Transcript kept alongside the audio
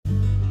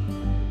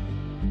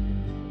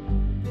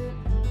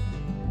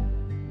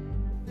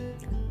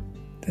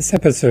This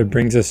episode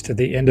brings us to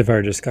the end of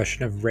our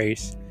discussion of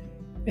race.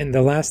 In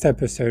the last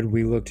episode,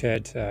 we looked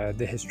at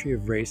the history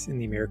of race in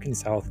the American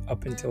South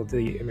up until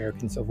the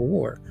American Civil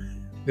War.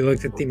 We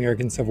looked at the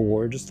American Civil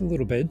War just a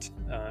little bit.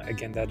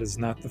 Again, that is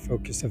not the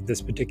focus of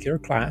this particular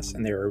class,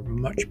 and there are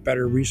much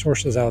better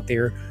resources out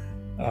there,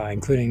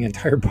 including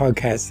entire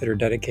podcasts that are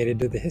dedicated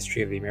to the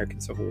history of the American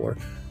Civil War.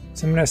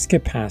 So I'm going to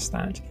skip past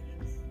that.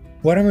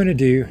 What I'm going to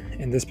do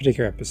in this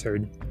particular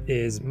episode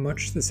is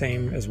much the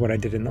same as what I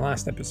did in the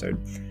last episode,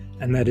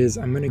 and that is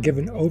I'm going to give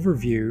an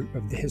overview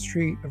of the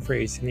history of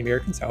race in the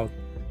American South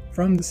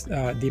from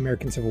the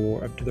American Civil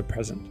War up to the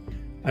present.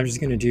 I'm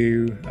just going to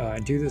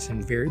do this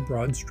in very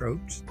broad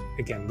strokes.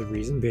 Again, the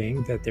reason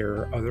being that there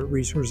are other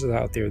resources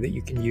out there that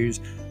you can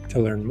use to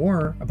learn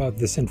more about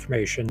this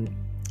information,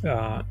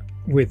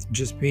 with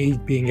just me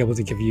being able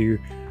to give you,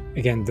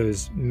 again,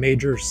 those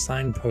major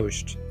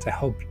signposts to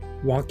help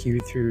walk you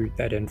through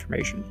that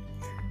information.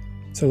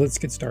 So let's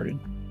get started.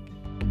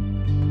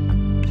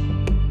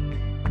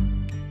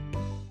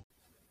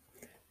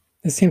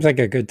 This seems like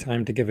a good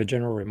time to give a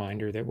general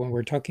reminder that when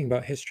we're talking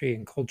about history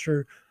and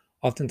culture,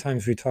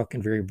 oftentimes we talk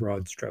in very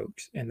broad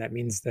strokes. And that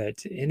means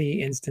that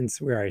any instance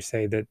where I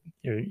say that,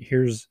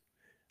 here's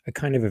a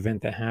kind of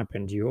event that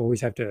happened, you always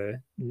have to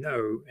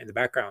know in the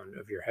background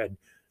of your head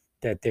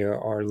that there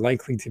are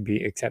likely to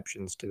be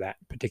exceptions to that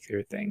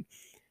particular thing.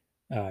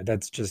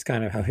 That's just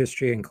kind of how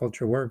history and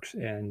culture works.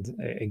 And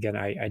again,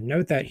 I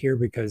note that here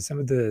because some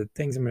of the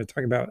things I'm going to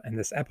talk about in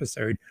this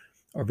episode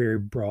are very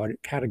broad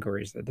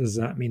categories. That does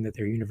not mean that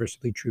they're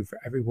universally true for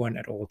everyone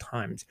at all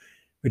times,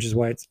 which is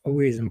why it's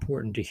always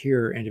important to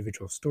hear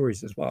individual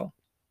stories as well.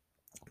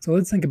 So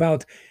let's think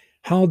about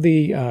how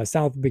the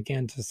South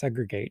began to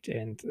segregate,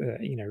 and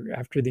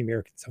after the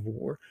American Civil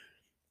War.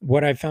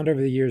 What I've found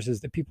over the years is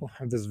that people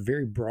have this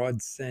very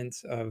broad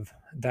sense of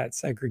that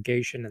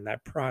segregation and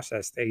that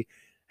process. They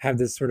have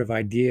this sort of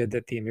idea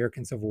that the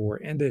American Civil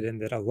War ended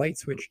and that a light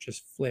switch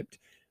just flipped,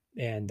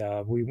 and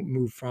we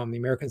moved from the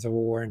American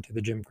Civil War into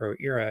the Jim Crow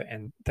era.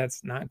 And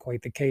that's not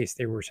quite the case.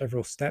 There were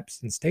several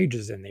steps and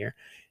stages in there,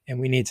 and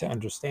we need to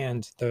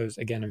understand those,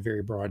 again, in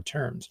very broad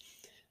terms.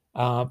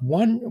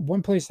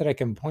 One place that I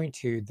can point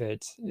to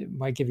that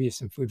might give you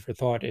some food for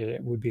thought,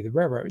 it would be the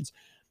railroads.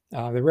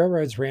 The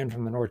railroads ran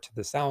from the north to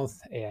the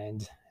south,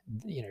 and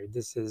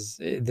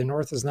the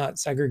north is not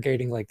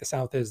segregating like the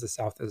south is. The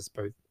south is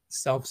both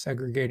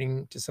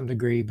self-segregating to some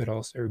degree, but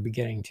also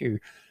beginning to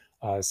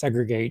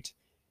segregate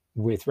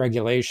with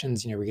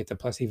regulations. We get the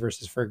Plessy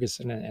versus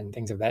Ferguson and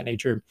things of that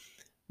nature.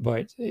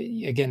 But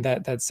again,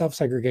 that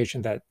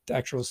self-segregation, that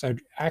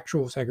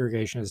actual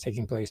segregation is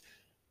taking place.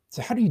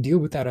 So how do you deal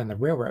with that on the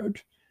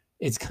railroad?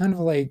 It's kind of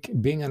like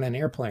being on an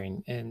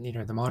airplane in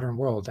the modern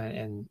world,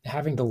 and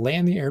having to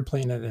land the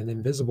airplane at an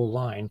invisible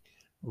line,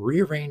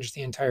 rearrange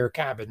the entire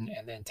cabin,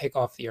 and then take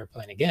off the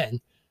airplane again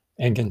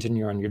and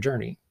continue on your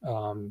journey.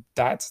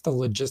 That's the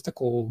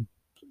logistical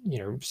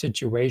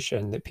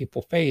situation that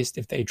people faced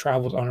if they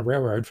traveled on a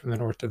railroad from the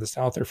north to the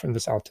south or from the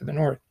south to the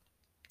north.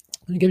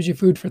 And it gives you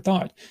food for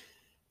thought,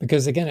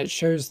 because again, it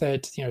shows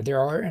that there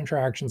are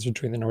interactions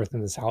between the north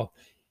and the south,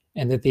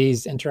 and that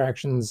these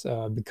interactions,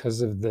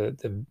 because of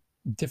the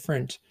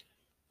different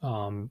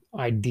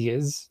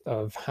ideas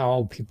of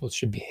how people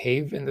should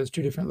behave in those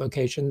two different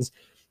locations,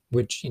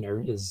 which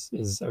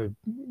is a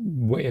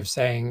way of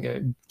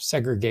saying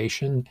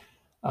segregation,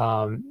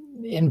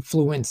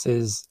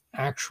 influences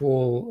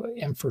actual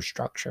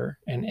infrastructure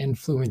and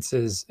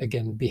influences,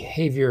 again,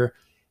 behavior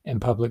in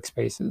public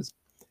spaces.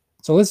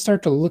 So let's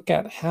start to look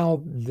at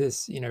how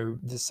this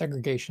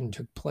segregation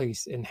took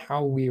place and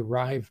how we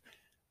arrive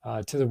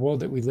to the world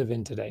that we live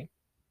in today.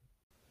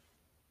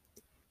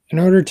 In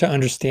order to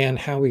understand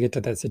how we get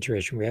to that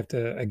situation, we have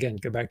to, again,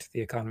 go back to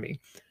the economy.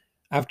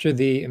 After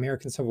the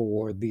American Civil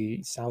War,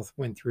 the South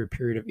went through a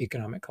period of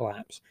economic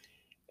collapse.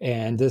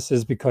 And this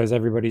is because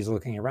everybody's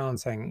looking around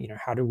saying,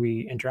 how do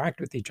we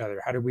interact with each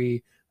other? How do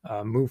we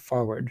move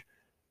forward?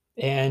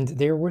 And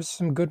there was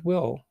some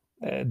goodwill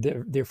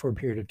there for a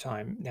period of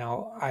time.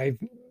 Now, I've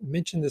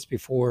mentioned this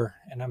before,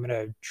 and I'm going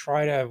to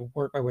try to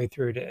work my way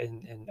through it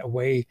in a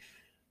way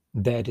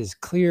that is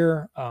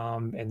clear,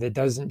 and that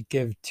doesn't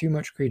give too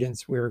much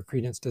credence where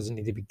credence doesn't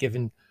need to be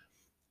given.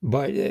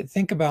 But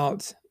think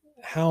about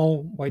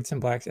how whites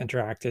and blacks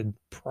interacted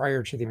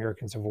prior to the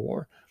American Civil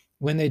War.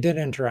 When they did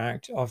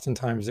interact,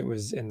 oftentimes it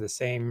was in the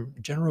same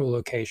general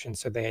location,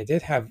 so they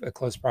did have a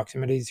close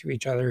proximity to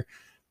each other.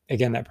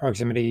 Again, that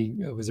proximity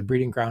was a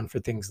breeding ground for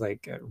things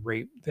like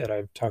rape that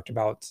I've talked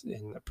about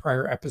in a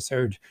prior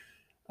episode.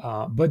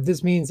 But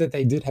this means that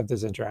they did have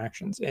those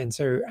interactions. And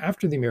so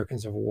after the American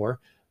Civil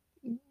War,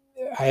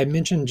 I had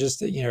mentioned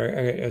just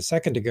a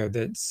second ago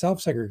that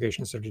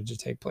self-segregation started to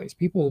take place.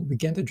 People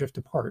began to drift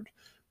apart,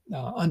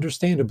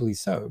 understandably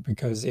so,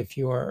 because if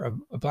you are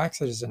a black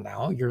citizen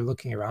now, you're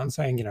looking around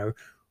saying,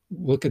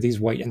 look at these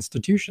white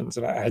institutions.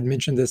 And I had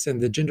mentioned this in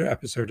the gender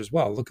episode as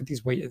well. Look at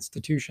these white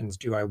institutions.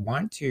 Do I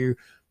want to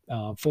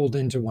fold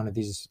into one of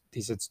these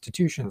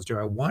institutions? Do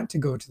I want to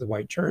go to the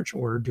white church,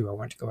 or do I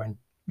want to go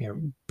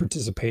and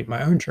participate in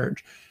my own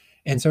church?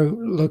 And so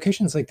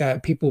locations like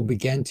that, people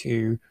begin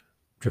to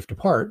drift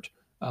apart.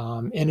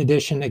 In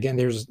addition, again,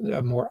 there's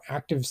a more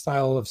active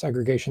style of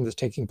segregation that's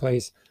taking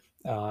place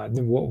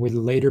than what would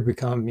later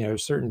become,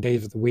 certain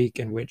days of the week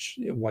in which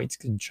whites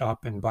could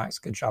shop and blacks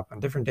could shop on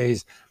different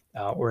days,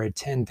 or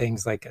attend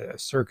things like a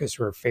circus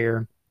or a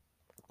fair.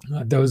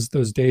 Those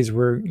days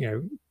were,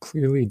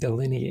 clearly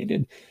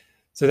delineated.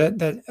 So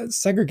that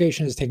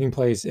segregation is taking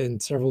place in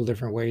several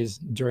different ways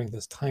during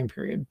this time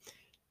period.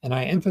 And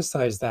I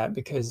emphasize that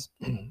because,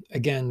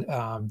 again,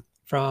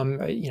 from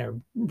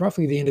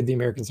roughly the end of the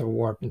American Civil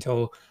War up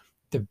until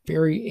the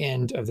very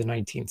end of the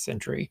 19th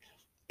century,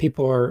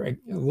 people are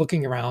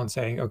looking around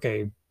saying,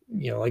 okay,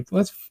 like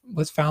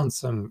let's found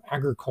some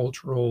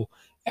agricultural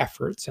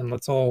efforts and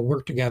let's all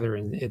work together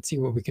and see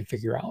what we can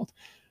figure out.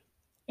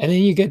 And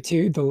then you get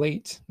to the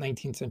late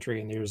 19th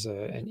century, and there's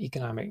a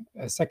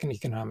second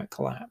economic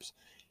collapse.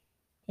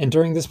 And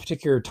during this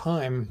particular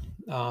time,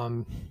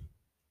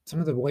 some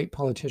of the white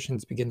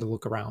politicians begin to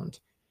look around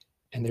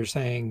and they're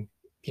saying,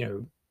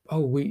 oh,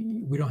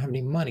 we don't have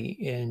any money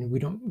and we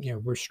don't,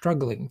 we're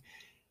struggling.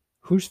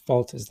 Whose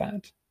fault is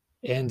that?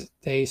 And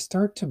they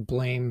start to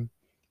blame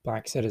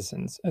black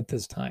citizens at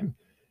this time.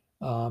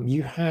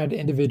 You had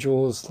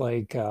individuals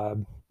like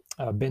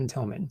Ben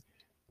Tillman,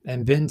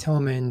 and Ben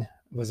Tillman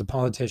was a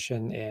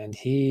politician, and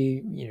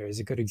he, is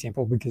a good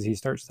example because he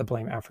starts to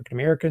blame African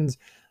Americans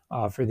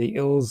for the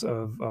ills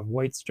of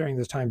whites during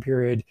this time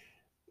period.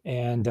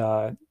 And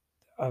uh,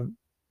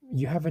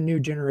 you have a new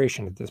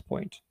generation at this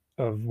point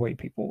of white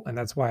people, and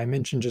that's why I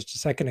mentioned just a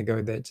second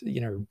ago that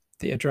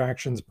the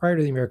interactions prior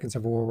to the American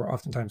Civil War were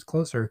oftentimes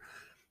closer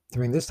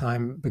during this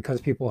time because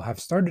people have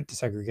started to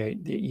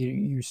segregate.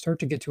 You start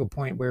to get to a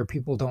point where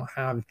people don't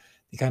have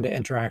the kind of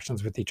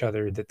interactions with each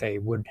other that they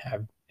would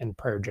have in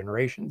prior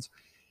generations.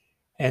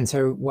 And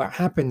so what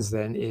happens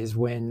then is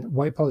when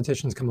white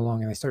politicians come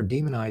along and they start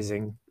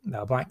demonizing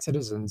black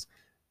citizens,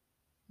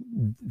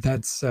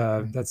 that's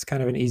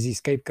kind of an easy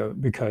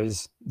scapegoat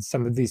because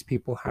some of these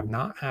people have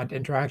not had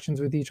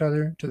interactions with each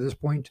other to this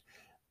point,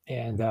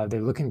 and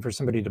they're looking for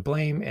somebody to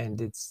blame.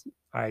 And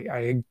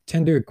I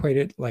tend to equate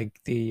it like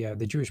the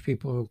Jewish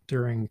people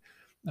during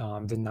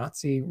the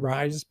Nazi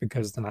rise,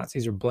 because the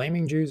Nazis are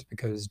blaming Jews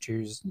because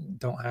Jews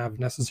don't have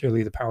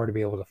necessarily the power to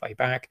be able to fight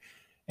back,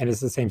 and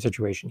it's the same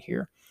situation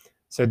here.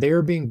 So they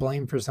are being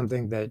blamed for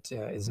something that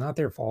is not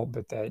their fault,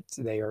 but that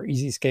they are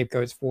easy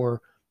scapegoats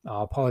for.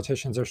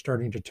 Politicians are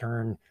starting to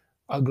turn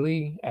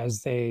ugly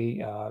as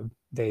they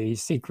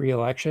seek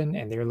reelection,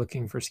 and they're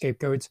looking for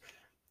scapegoats.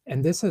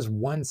 And this is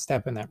one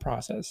step in that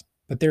process,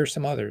 but there are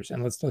some others,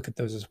 and let's look at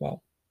those as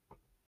well.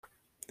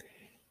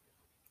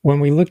 When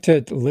we looked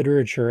at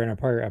literature in a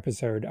prior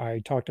episode, I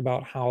talked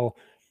about how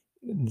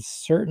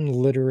certain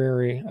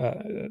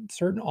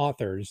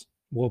authors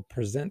will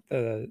present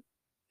the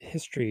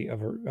history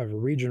of a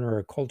region or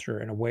a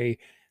culture in a way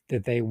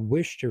that they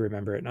wish to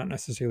remember it, not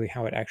necessarily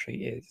how it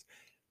actually is.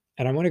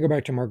 And I want to go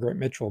back to Margaret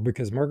Mitchell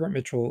because Margaret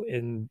Mitchell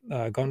in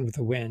Gone with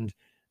the Wind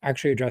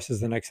actually addresses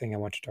the next thing I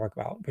want to talk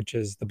about, which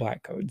is the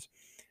Black Codes.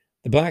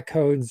 The Black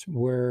Codes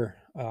were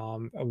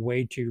a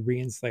way to re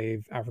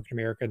enslave African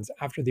Americans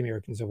after the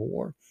American Civil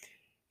War.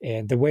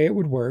 And the way it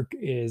would work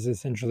is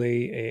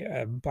essentially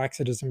a Black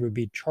citizen would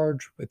be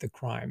charged with a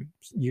crime,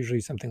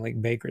 usually something like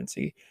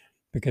vagrancy,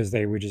 because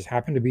they would just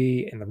happen to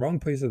be in the wrong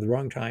place at the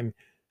wrong time.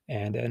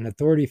 And an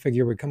authority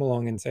figure would come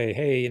along and say,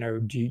 hey,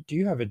 do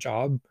you have a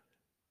job?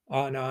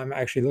 Oh, no, I'm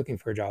actually looking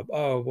for a job.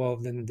 Oh, well,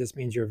 then this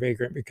means you're a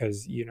vagrant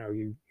because,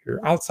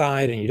 you're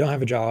outside and you don't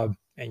have a job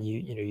and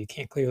you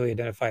can't clearly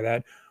identify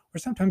that. Or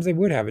sometimes they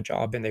would have a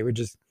job and they would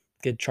just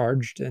get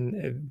charged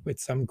with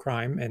some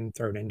crime and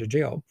thrown into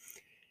jail.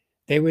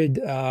 They would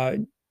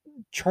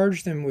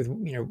charge them with,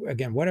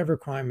 again, whatever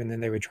crime, and then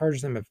they would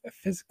charge them a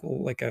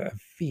physical, like a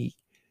fee.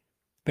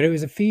 But it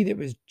was a fee that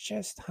was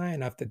just high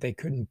enough that they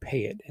couldn't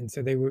pay it. And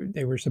so they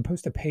were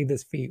supposed to pay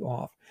this fee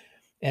off.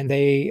 And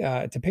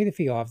they to pay the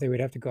fee off, they would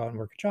have to go out and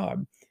work a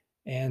job,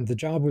 and the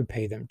job would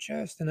pay them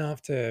just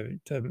enough to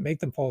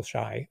make them fall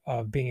shy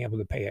of being able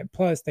to pay it.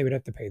 Plus, they would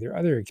have to pay their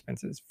other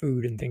expenses,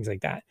 food and things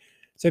like that.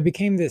 So it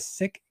became this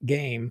sick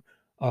game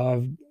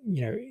of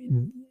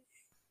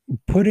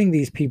putting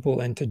these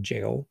people into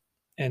jail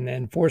and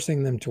then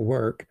forcing them to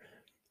work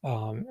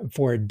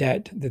for a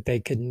debt that they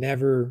could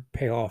never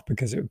pay off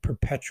because it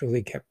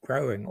perpetually kept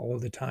growing all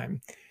the time.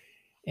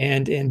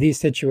 And in these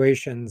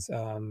situations,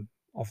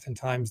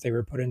 oftentimes they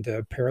were put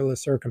into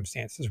perilous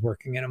circumstances,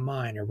 working in a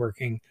mine or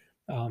working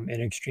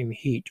in extreme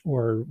heat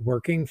or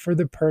working for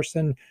the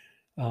person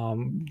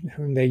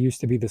whom they used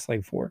to be the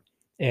slave for.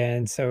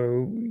 And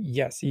so,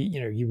 yes,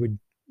 you would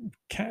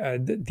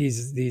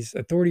these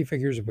authority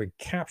figures would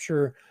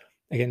capture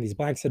again these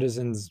black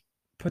citizens,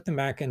 put them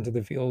back into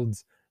the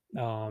fields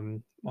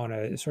on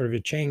a sort of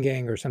a chain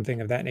gang or something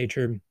of that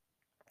nature,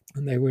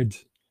 and they would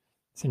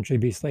essentially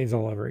be slaves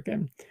all over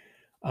again.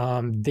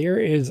 There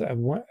is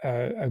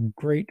a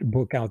great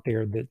book out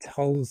there that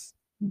tells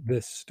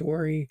this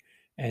story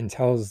and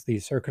tells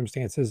these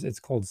circumstances. It's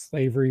called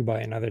Slavery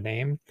by Another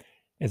Name.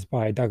 It's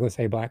by Douglas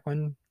A.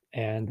 Blackman.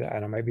 and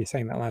I might be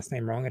saying that last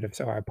name wrong, and if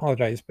so, I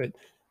apologize, but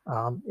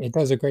it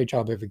does a great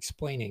job of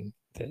explaining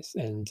this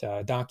and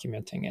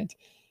documenting it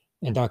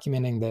and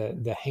documenting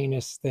the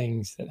heinous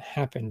things that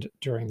happened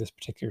during this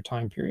particular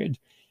time period.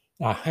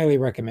 I highly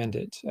recommend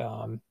it.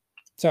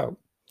 So,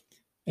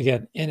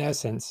 again, in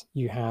essence,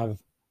 you have,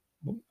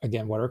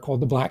 again, what are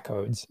called the Black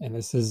Codes, and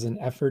this is an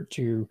effort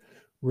to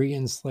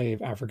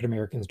re-enslave African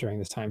Americans during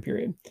this time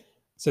period.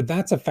 So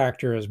that's a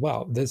factor as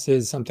well. This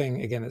is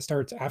something, again, that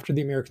starts after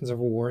the American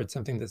Civil War. It's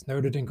something that's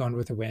noted in Gone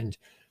with the Wind.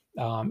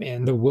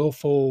 And the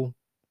willful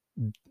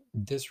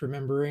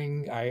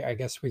disremembering, I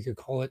guess we could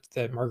call it,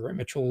 that Margaret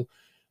Mitchell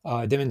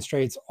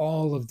demonstrates.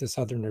 All of the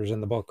Southerners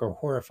in the book are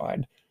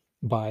horrified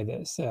by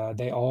this.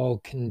 They all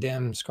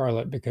condemn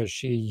Scarlett because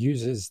she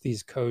uses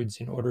these codes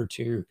in order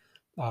to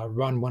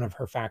run one of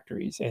her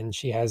factories. And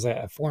she has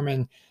a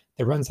foreman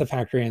that runs the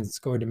factory and it's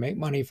going to make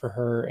money for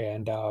her.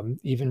 And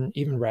even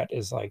Rhett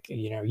is like,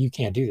 you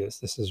can't do this.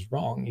 This is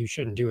wrong. You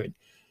shouldn't do it.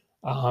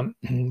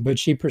 But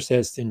she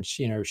persists and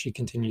she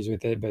continues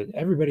with it, but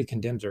everybody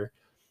condemns her.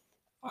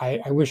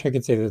 I wish I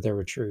could say that they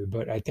were true,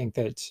 but I think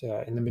that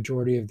in the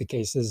majority of the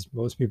cases,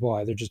 most people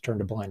either just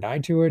turned a blind eye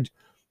to it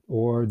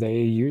or they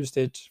used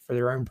it for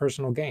their own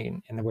personal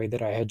gain in the way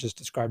that I had just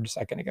described a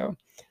second ago.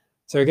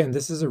 So again,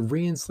 this is a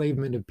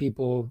re-enslavement of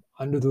people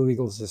under the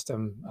legal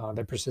system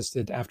that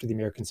persisted after the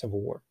American Civil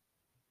War.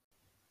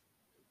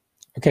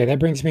 Okay, that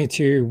brings me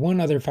to one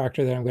other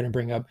factor that I'm going to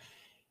bring up,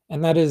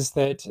 and that is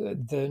that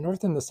the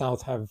North and the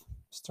South have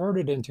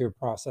started into a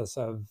process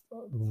of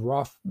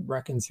rough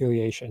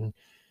reconciliation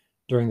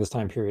during this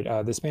time period.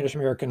 The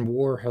Spanish-American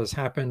War has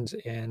happened,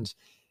 and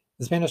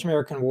the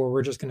Spanish-American War,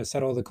 we're just going to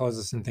set all the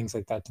causes and things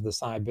like that to the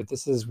side, but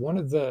this is one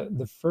of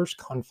the first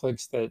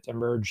conflicts that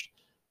emerged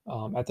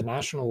at the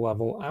national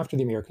level after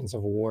the American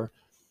Civil War.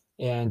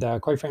 And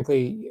quite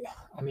frankly,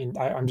 I mean,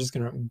 I'm just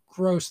going to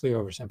grossly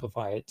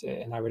oversimplify it,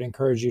 and I would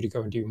encourage you to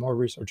go and do more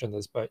research on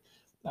this, but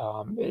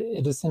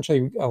it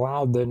essentially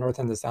allowed the North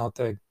and the South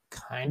to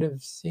kind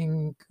of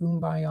sing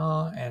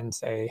Kumbaya and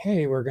say,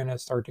 hey, we're going to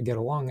start to get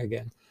along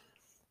again.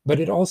 But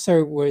it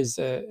also was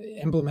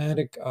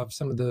emblematic of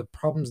some of the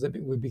problems that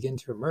would begin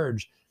to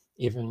emerge,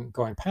 even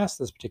going past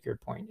this particular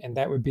point. And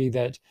that would be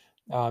that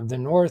the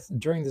North,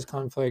 during this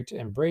conflict,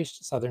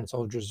 embraced Southern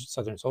soldiers.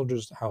 Southern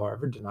soldiers,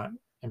 however, did not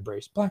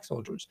embrace Black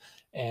soldiers.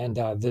 And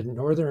the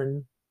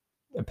Northern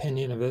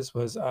opinion of this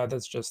was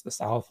that's just the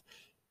South.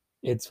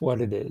 It's what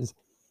it is.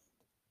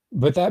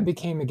 But that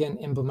became, again,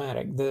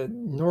 emblematic. The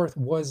North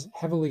was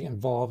heavily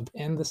involved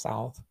in the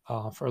South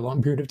for a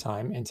long period of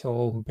time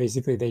until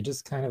basically they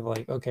just kind of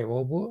like, okay,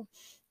 well,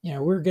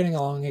 we're getting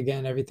along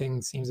again.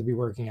 Everything seems to be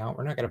working out.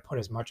 We're not going to put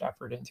as much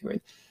effort into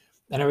it.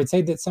 And I would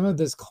say that some of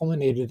this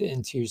culminated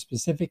into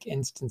specific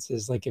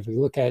instances, like if we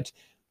look at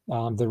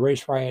the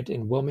race riot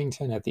in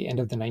Wilmington at the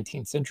end of the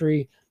 19th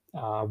century,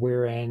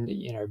 wherein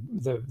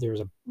there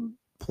was a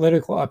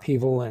political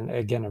upheaval and,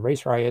 again, a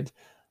race riot.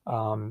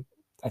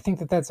 I think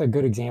that that's a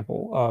good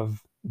example of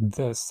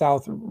the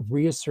South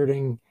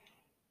reasserting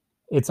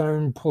its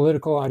own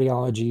political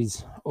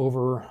ideologies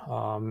over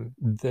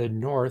the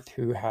North,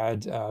 who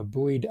had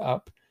buoyed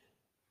up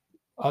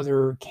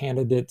other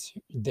candidates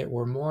that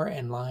were more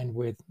in line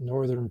with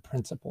Northern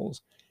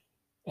principles.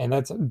 And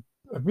that's a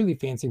really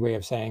fancy way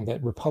of saying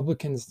that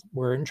Republicans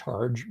were in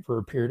charge for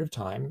a period of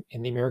time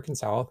in the American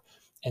South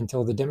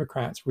until the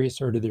Democrats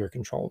reasserted their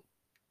control.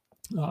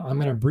 I'm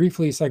going to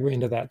briefly segue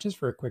into that just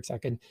for a quick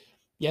second.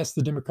 Yes,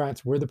 the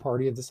Democrats were the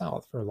party of the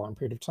South for a long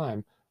period of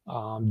time.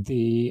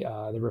 The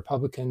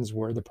Republicans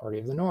were the party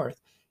of the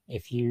North.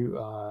 If you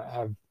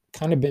have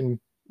kind of been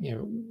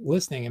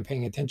listening and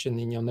paying attention,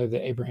 then you'll know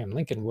that Abraham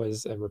Lincoln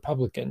was a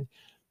Republican,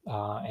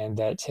 and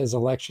that his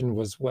election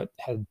was what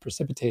had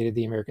precipitated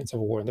the American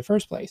Civil War in the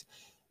first place.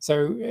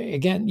 So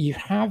again, you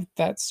have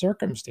that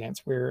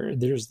circumstance where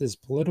there's this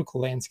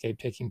political landscape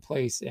taking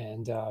place,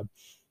 and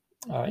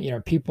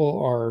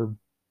people are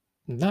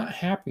not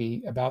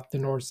happy about the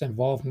North's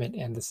involvement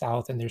in the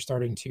South, and they're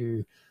starting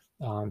to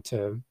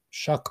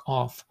shuck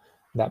off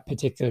that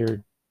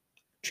particular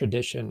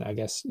tradition, I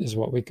guess is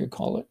what we could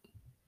call it.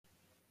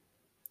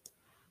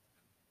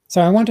 So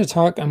I want to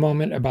talk a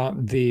moment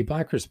about the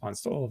Black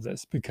response to all of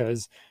this,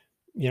 because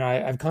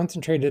I've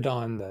concentrated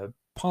on the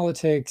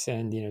politics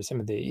and some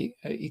of the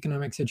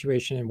economic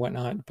situation and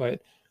whatnot,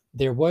 but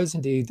there was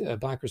indeed a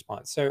Black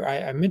response. So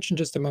I mentioned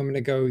just a moment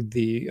ago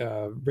the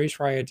race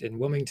riot in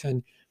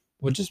Wilmington.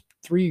 Well, just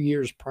 3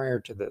 years prior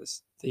to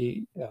this,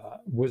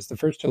 was the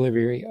first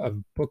delivery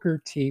of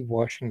Booker T.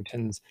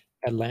 Washington's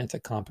Atlanta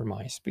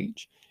Compromise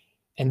speech.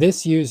 And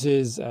this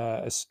uses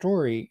a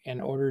story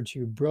in order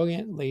to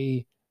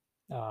brilliantly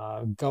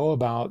go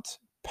about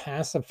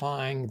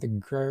pacifying the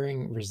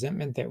growing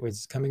resentment that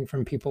was coming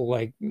from people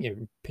like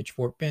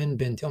Pitchfork Ben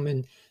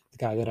Tillman, the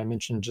guy that I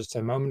mentioned just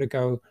a moment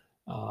ago,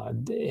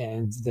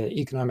 and the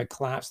economic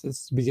collapse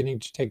that's beginning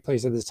to take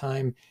place at this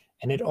time.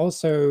 And it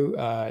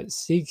also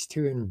seeks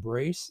to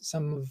embrace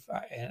some of,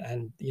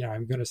 and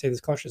I'm going to say this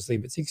cautiously,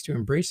 but seeks to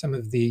embrace some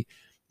of the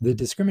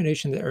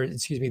discrimination that, or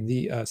excuse me,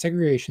 the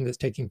segregation that's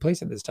taking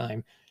place at this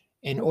time,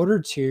 in order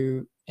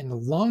to in the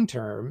long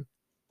term,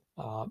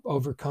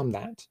 overcome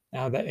that.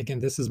 Now that, again,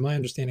 this is my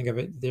understanding of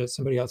it. There's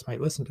somebody else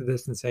might listen to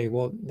this and say,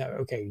 well, no,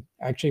 okay,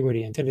 actually what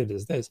he intended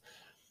is this.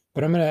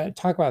 But I'm going to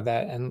talk about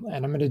that, and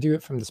I'm going to do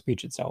it from the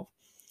speech itself.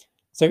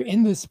 So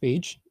in this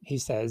speech, he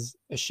says,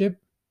 a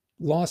ship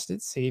lost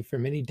at sea for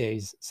many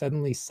days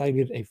suddenly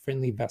sighted a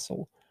friendly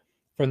vessel.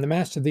 From the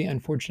mast of the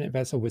unfortunate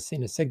vessel was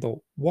seen a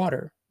signal,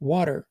 water,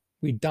 water,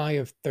 we die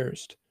of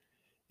thirst.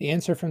 The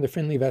answer from the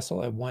friendly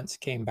vessel at once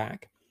came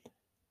back,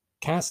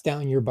 cast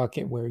down your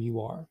bucket where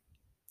you are.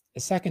 A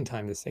second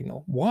time the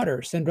signal,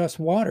 water, send us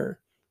water,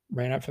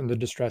 ran up from the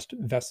distressed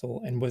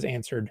vessel and was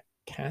answered,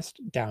 cast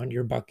down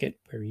your bucket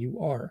where you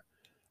are.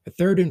 A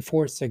third and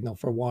fourth signal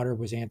for water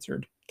was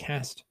answered,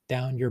 cast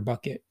down your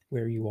bucket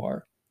where you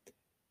are.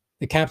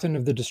 The captain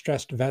of the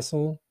distressed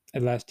vessel,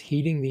 at last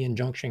heeding the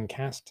injunction,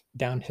 cast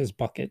down his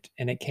bucket,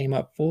 and it came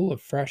up full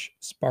of fresh,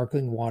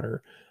 sparkling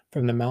water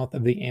from the mouth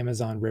of the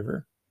Amazon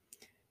River.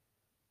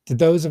 To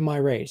those of my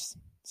race,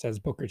 says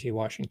Booker T.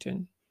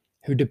 Washington,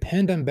 who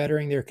depend on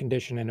bettering their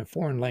condition in a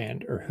foreign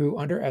land, or who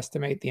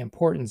underestimate the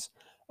importance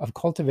of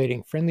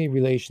cultivating friendly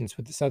relations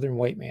with the Southern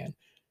white man,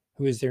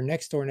 who is their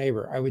next door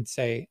neighbor, I would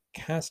say,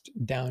 cast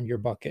down your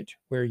bucket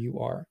where you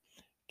are.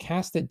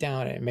 Cast it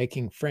down at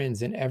making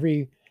friends in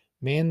every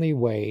manly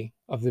way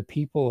of the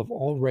people of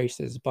all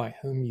races by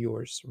whom you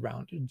are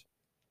surrounded.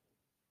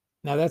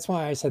 Now, that's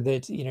why I said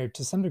that,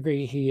 to some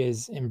degree, he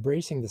is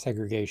embracing the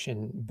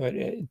segregation, but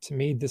to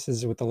me, this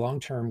is with the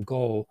long-term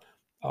goal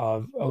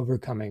of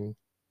overcoming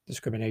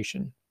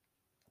discrimination.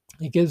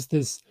 He gives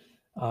this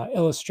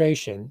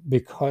illustration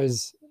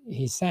because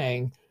he's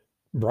saying,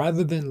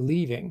 rather than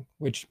leaving,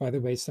 which, by the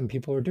way, some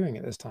people are doing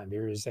at this time,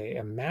 there is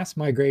a mass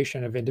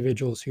migration of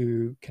individuals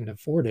who can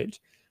afford it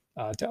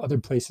to other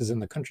places in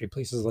the country,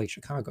 places like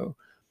Chicago,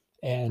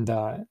 and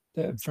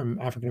from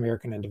African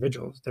American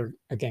individuals. They're,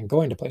 again,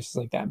 going to places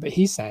like that. But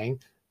he's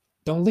saying,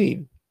 don't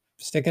leave,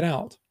 stick it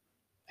out,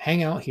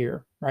 hang out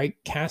here, right?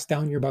 Cast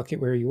down your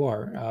bucket where you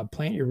are,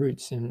 plant your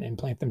roots and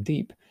plant them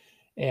deep,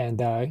 and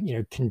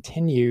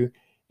continue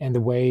in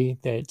the way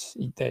that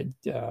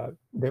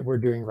we're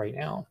doing right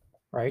now,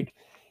 right?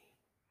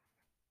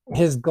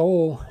 His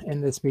goal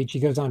in this speech, he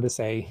goes on to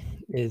say,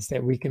 is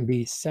that we can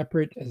be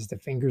separate as the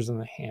fingers on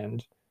the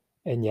hand,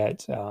 and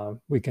yet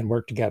we can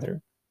work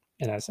together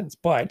in essence.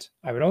 But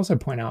I would also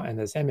point out in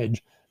this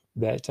image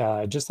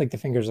that just like the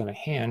fingers on a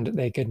hand,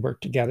 they could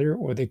work together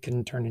or they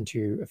can turn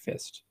into a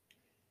fist.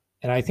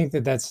 And I think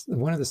that that's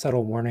one of the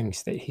subtle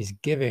warnings that he's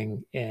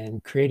giving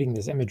in creating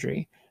this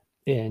imagery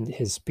in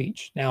his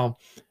speech. Now,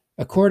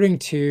 according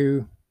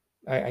to,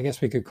 I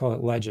guess we could call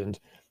it legend,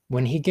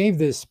 when he gave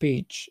this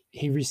speech,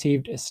 he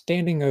received a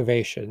standing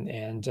ovation,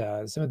 and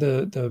some of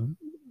the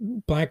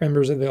Black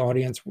members of the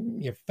audience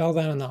fell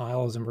down in the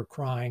aisles and were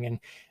crying. And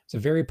it's a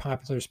very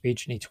popular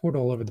speech, and he toured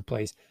all over the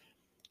place.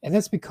 And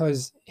that's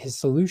because his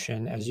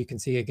solution, as you can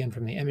see again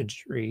from the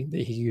imagery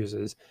that he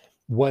uses,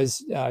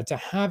 was to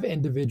have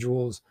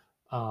individuals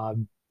uh,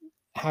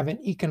 have an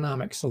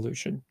economic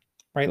solution,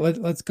 right?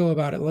 Let's go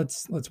about it.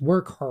 Let's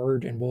work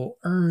hard, and we'll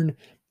earn.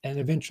 And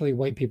eventually,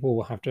 white people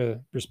will have to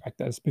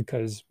respect us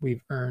because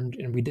we've earned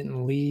and we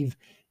didn't leave,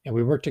 and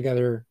we work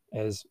together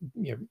as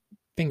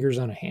fingers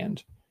on a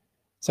hand.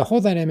 So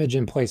hold that image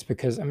in place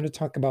because I'm going to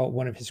talk about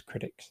one of his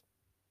critics.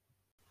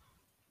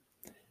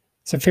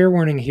 So fair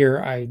warning here,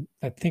 I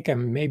think I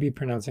may be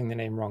pronouncing the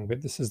name wrong,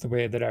 but this is the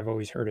way that I've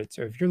always heard it.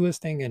 So if you're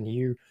listening and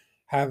you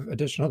have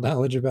additional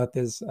knowledge about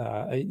this,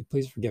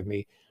 please forgive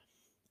me.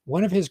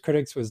 One of his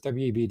critics was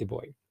W.E.B. Du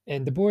Bois.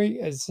 And Du Bois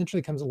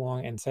essentially comes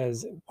along and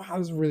says, wow,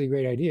 this is a really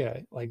great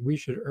idea. Like, we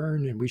should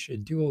earn and we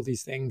should do all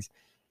these things.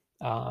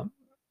 And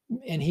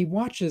he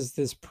watches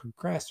this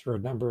progress for a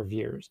number of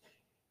years.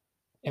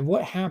 And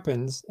what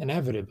happens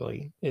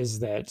inevitably is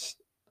that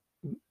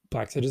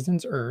Black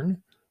citizens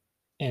earn,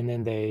 and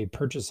then they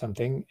purchase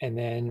something, and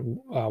then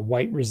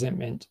white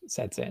resentment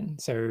sets in.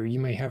 So you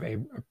may have a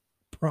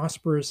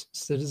prosperous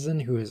citizen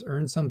who has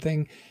earned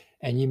something,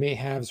 and you may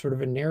have sort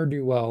of a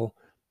ne'er-do-well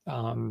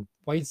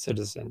white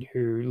citizen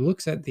who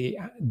looks at the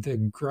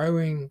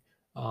growing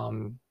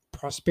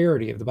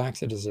prosperity of the Black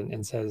citizen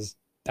and says,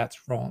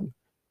 that's wrong.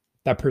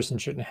 That person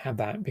shouldn't have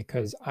that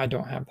because I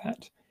don't have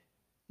that.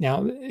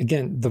 Now,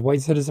 again, the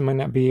white citizen might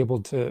not be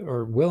able to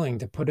or willing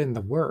to put in the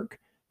work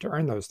to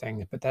earn those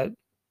things, but that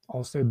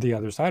also, the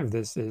other side of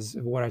this is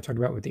what I talked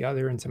about with the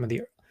other and some of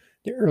the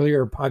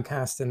earlier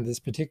podcasts in this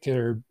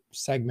particular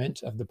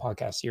segment of the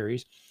podcast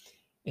series,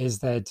 is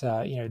that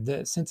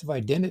the sense of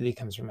identity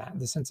comes from that.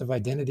 The sense of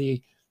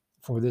identity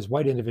for this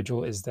white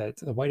individual is that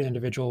the white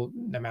individual,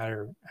 no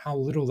matter how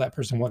little that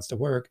person wants to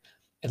work,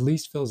 at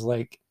least feels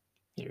like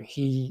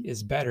he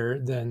is better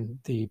than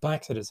the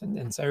Black citizen.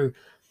 And so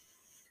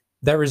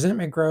that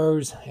resentment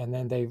grows, and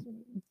then they,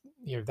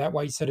 that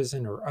white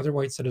citizen or other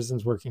white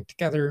citizens working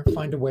together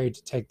find a way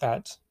to take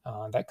that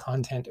that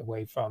content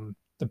away from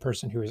the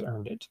person who has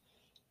earned it.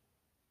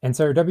 And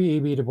so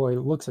W.E.B. Du Bois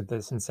looks at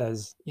this and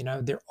says,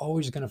 they're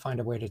always going to find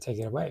a way to take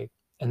it away.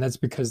 And that's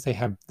because they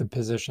have the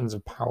positions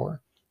of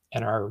power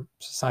in our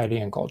society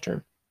and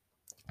culture.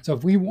 So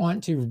if we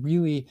want to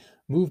really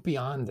move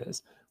beyond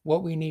this,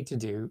 what we need to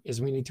do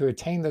is we need to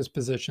attain those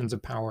positions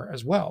of power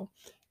as well.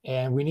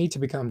 And we need to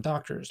become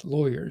doctors,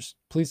 lawyers,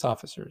 police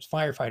officers,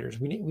 firefighters.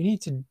 We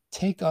need to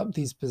take up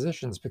these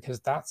positions because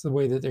that's the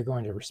way that they're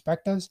going to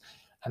respect us.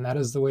 And that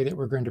is the way that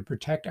we're going to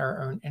protect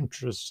our own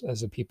interests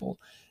as a people.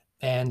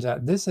 And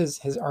this is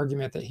his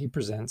argument that he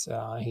presents.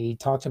 He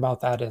talked about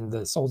that in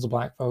the Souls of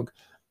Black Folk,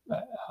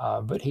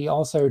 but he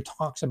also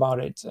talks about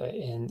it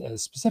in a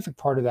specific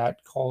part of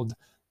that called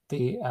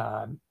the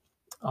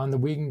On the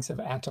Wings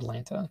of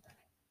Atalanta.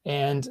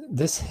 And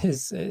this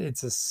is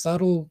it's a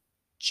subtle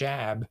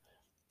jab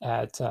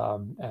at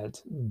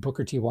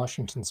Booker T.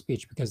 Washington's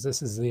speech because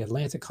this is the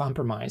Atlantic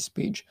Compromise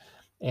speech,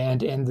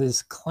 and in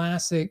this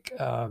classic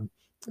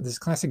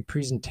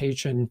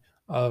presentation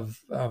of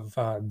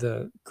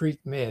the Greek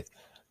myth,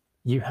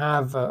 you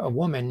have a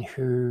woman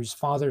whose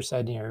father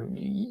said, you know,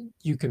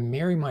 you can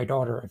marry my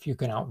daughter if you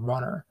can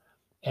outrun her.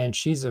 And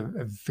she's a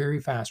very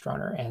fast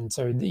runner. And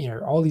so, you know,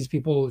 all these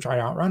people try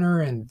to outrun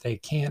her and they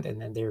can't.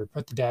 And then they were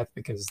put to death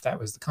because that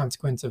was the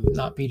consequence of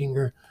not beating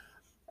her.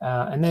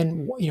 And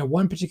then, you know,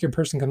 one particular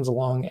person comes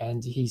along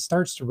and he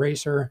starts to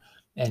race her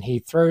and he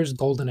throws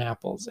golden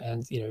apples.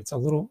 And, you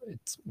know,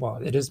 well,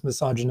 it is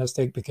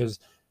misogynistic because,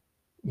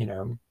 you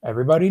know,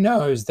 everybody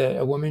knows that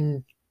a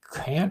woman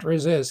can't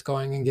resist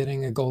going and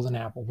getting a golden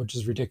apple, which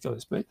is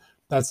ridiculous, but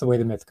that's the way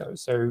the myth goes.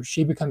 So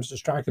she becomes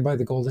distracted by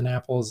the golden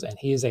apples and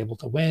he is able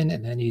to win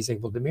and then he's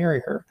able to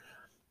marry her.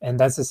 And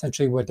that's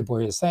essentially what Du Bois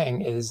is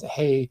saying is,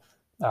 hey,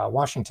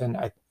 Washington,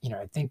 I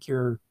think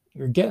you're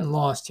getting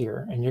lost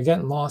here, and you're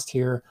getting lost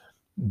here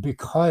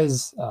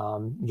because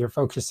you're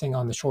focusing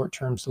on the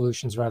short-term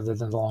solutions rather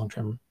than the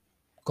long-term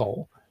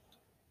goal.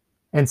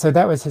 And so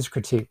that was his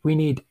critique. We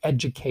need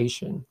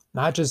education,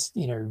 not just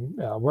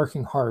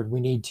working hard. We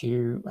need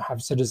to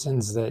have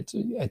citizens that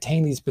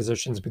attain these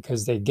positions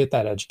because they get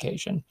that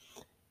education.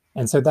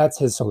 And so that's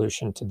his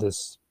solution to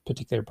this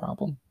particular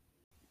problem.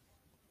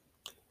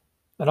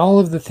 And all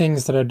of the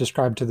things that I've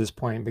described to this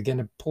point begin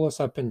to pull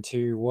us up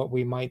into what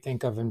we might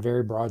think of in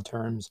very broad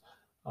terms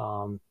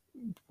um,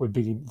 would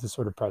be the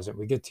sort of present.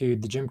 We get to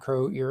the Jim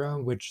Crow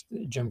era, which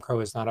Jim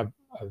Crow is not a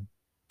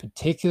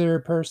particular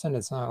person.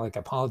 It's not like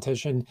a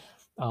politician.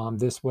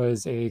 This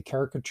was a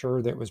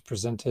caricature that was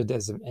presented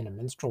in a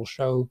minstrel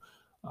show.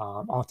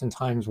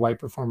 Oftentimes, white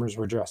performers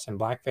were dressed in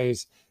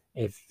blackface.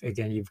 If,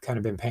 again, you've kind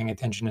of been paying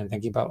attention and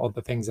thinking about all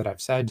the things that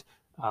I've said,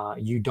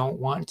 you don't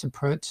want to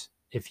put,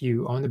 if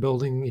you own the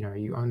building,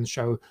 you own the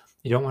show,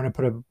 you don't want to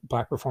put a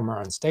black performer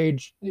on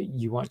stage.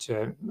 You want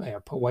to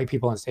put white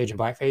people on stage in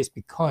blackface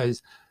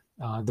because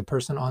the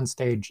person on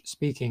stage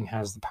speaking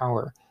has the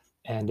power.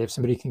 And if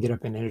somebody can get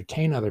up and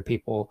entertain other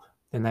people,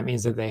 then that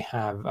means that they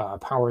have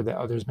power that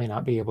others may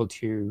not be able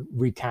to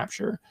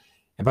recapture.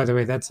 And by the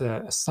way, that's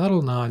a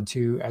subtle nod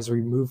to, as we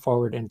move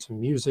forward into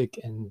music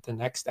in the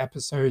next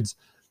episodes,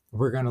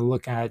 we're going to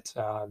look at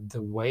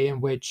the way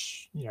in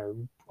which,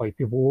 white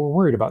people were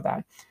worried about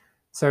that.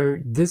 So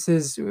this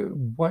is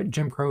what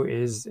Jim Crow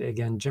is.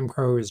 Again, Jim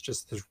Crow is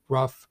just this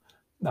rough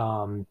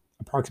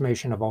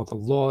approximation of all the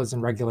laws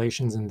and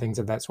regulations and things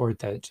of that sort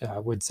that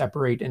would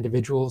separate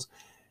individuals.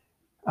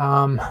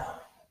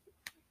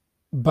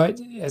 But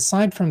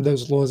aside from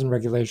those laws and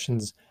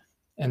regulations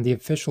and the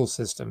official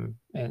system,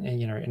 and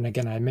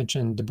again, I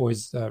mentioned Du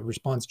Bois'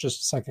 response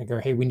just a second ago.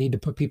 Hey, we need to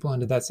put people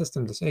into that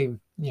system to save,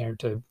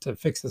 to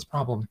fix this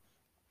problem.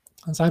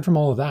 Aside from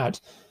all of that,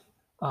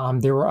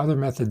 there were other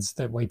methods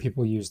that white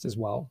people used as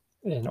well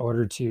in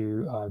order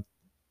to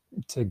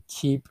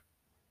keep,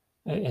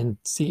 and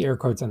see air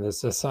quotes on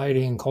this,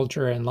 society and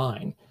culture in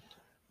line.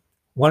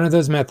 One of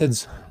those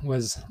methods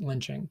was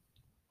lynching.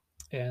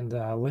 And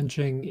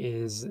lynching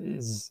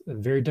is a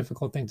very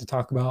difficult thing to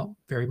talk about,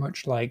 very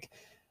much like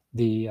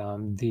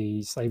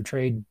the slave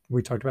trade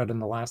we talked about in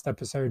the last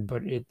episode,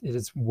 but it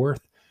is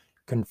worth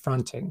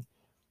confronting.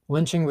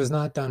 Lynching was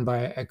not done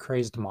by a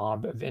crazed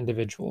mob of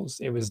individuals.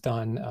 It was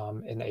done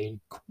in a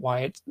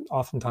quiet,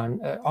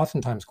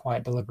 oftentimes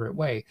quiet, deliberate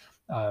way.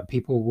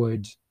 People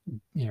would,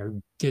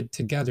 get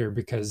together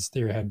because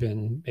there had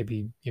been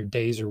maybe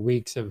days or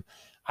weeks of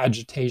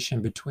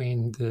agitation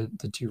between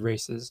the two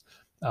races.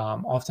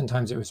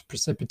 Oftentimes, it was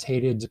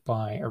precipitated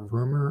by a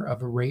rumor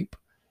of a rape,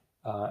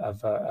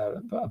 of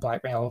a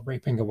black male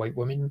raping a white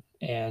woman,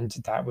 and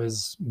that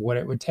was what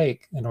it would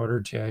take in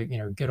order to,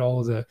 get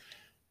all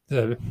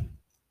the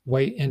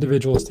white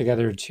individuals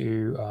together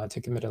to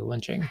commit a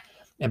lynching.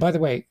 And by the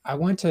way, I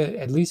want to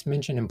at least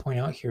mention and point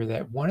out here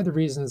that one of the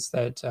reasons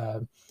that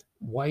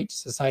white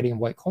society and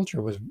white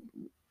culture was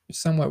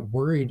somewhat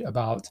worried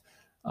about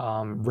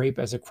rape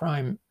as a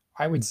crime,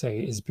 I would say,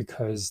 is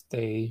because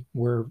they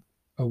were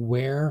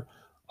aware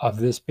of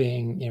this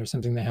being,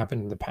 something that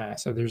happened in the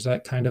past. So there's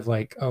that kind of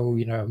like, oh,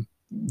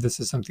 this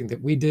is something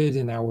that we did,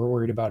 and now we're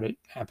worried about it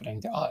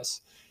happening to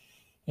us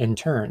in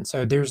turn.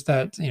 So there's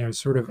that,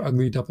 sort of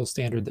ugly double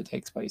standard that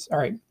takes place. All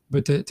right,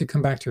 but to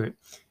come back to it,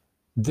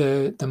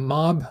 the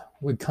mob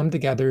would come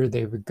together.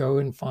 They would go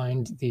and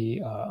find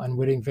the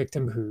unwitting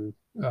victim who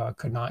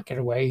could not get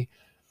away,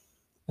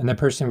 and that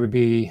person would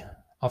be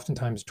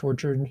oftentimes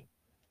tortured,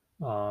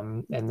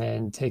 and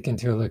then taken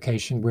to a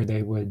location where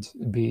they would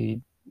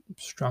be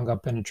strung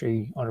up in a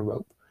tree on a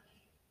rope.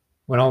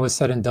 When all was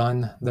said and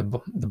done, the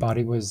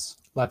body was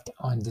left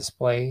on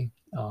display.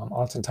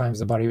 Oftentimes,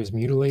 the body was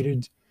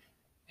mutilated,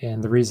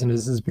 and the reason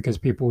is because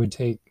people would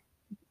take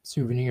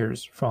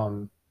souvenirs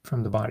from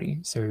the body.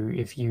 So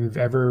if you've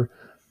ever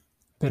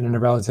been in a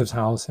relative's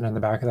house and in the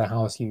back of the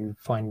house you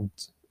find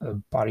a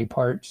body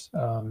part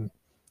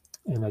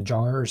in a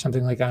jar or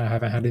something like that, I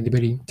haven't had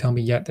anybody tell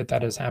me yet that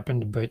that has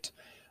happened, but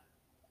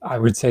I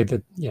would say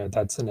that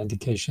that's an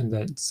indication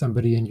that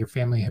somebody in your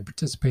family had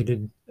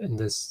participated in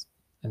this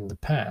in the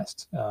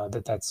past.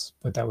 That's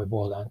what that would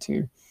boil down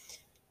to.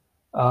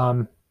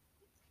 Um,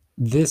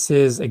 this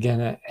is again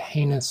a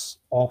heinous,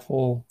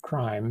 awful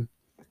crime.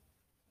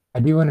 I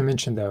do want to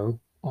mention though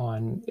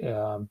on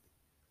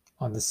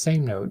the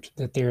same note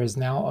that there is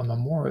now a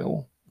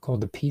memorial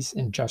called the Peace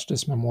and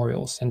Justice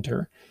Memorial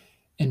Center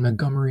in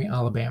Montgomery,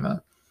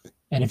 Alabama.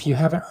 And if you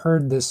haven't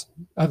heard this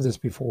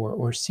before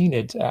or seen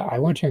it, I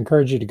want to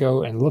encourage you to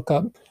go and look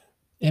up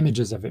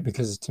images of it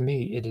because to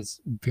me it is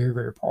very,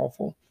 very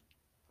powerful.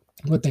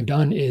 What they've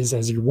done is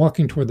as you're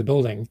walking toward the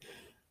building,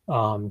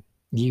 um,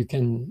 you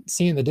can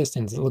see in the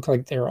distance, it looks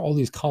like there are all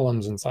these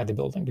columns inside the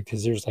building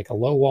because there's like a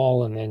low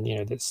wall and then,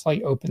 the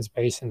slight open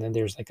space, and then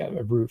there's like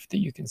a roof that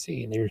you can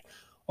see. And there's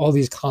all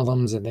these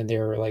columns, and then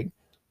there are like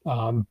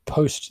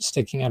posts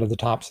sticking out of the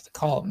tops of the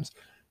columns.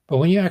 But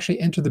when you actually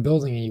enter the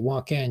building and you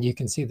walk in, you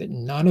can see that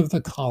none of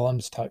the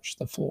columns touch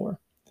the floor.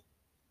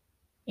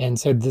 And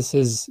so this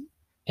is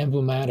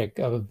emblematic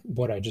of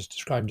what I just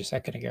described a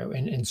second ago.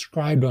 And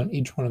inscribed on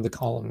each one of the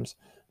columns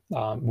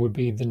would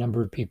be the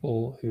number of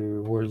people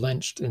who were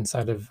lynched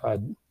inside of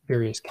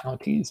various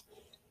counties.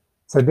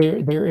 So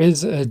there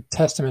is a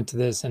testament to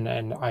this, and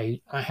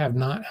I have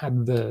not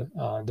had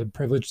the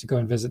privilege to go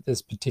and visit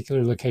this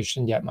particular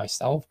location yet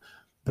myself,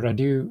 but I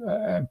do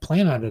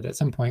plan on it at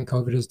some point.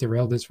 COVID has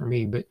derailed this for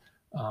me, but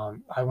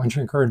I want to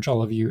encourage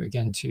all of you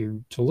again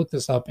to look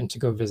this up and to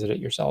go visit it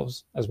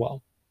yourselves as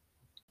well.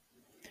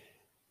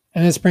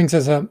 And this brings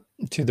us up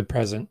to the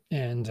present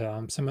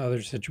and some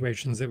other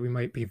situations that we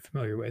might be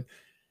familiar with,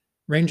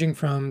 ranging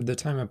from the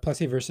time of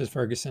Plessy versus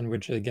Ferguson,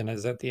 which again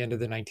is at the end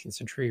of the 19th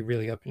century,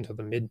 really up until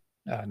the mid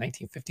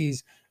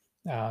 1950s.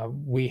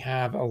 We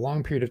have a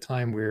long period of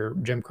time where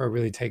Jim Crow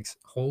really takes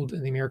hold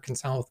in the American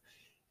South,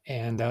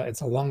 and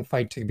it's a long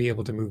fight to be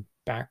able to move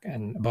back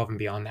and above and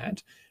beyond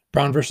that.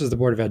 Brown versus the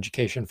Board of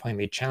Education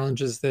finally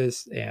challenges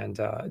this, and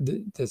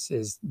this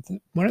is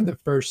one of the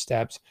first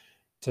steps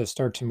to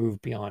start to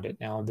move beyond it.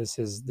 Now, this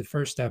is the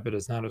first step. It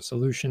is not a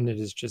solution. It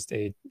is just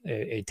a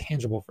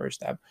tangible first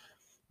step.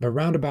 But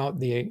around about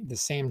the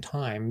same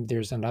time,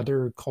 there's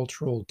another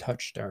cultural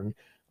touchstone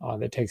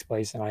that takes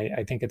place, and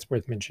I think it's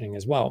worth mentioning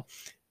as well.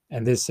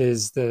 And this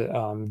is the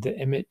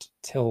Emmett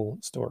Till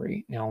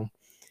story. Now,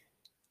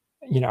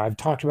 I've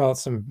talked about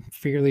some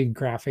fairly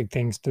graphic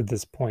things to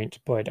this point,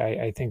 but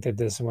I think that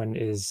this one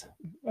is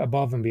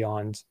above and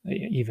beyond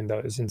even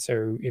those. And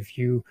so if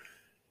you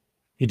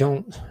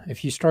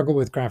struggle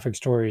with graphic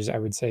stories, I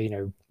would say,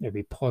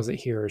 maybe pause it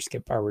here or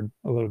skip forward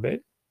a little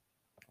bit.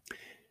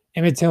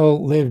 Emmett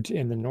Till lived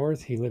in the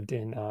North. He lived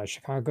in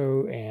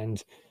Chicago,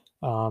 and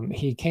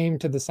he came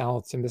to the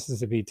South, to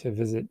Mississippi, to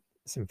visit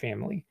some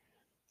family.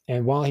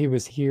 And while he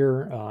was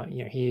here,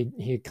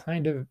 he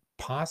kind of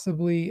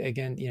possibly,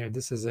 again,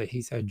 this is a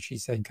he said, she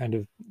said kind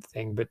of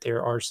thing, but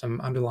there are some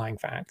underlying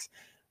facts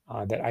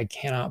that I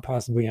cannot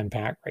possibly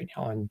unpack right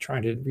now. I'm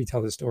trying to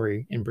retell the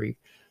story in brief.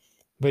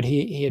 But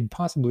he had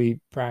possibly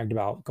bragged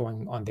about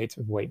going on dates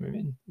with white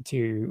women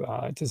to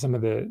some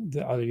of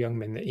the other young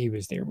men that he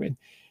was there with,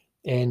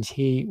 and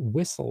he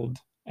whistled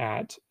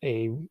at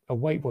a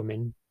white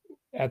woman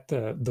at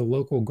the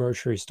local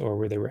grocery store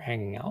where they were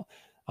hanging out.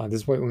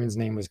 This white woman's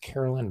name was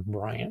Carolyn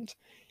Bryant,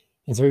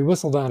 and so he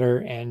whistled at her,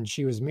 and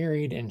she was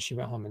married, and she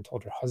went home and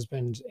told her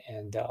husband,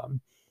 and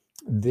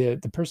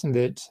the person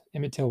that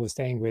Emmett Till was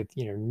staying with,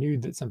 knew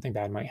that something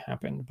bad might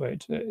happen,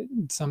 but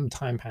some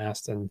time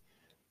passed, and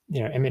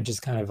Emmett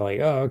just kind of like,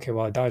 oh, okay,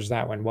 well, I dodged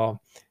that one.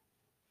 Well,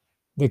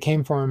 they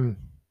came for him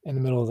in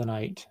the middle of the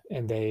night,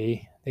 and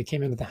they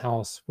came into the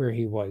house where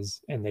he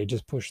was, and they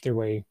just pushed their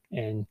way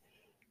in,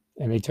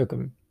 and they took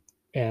him.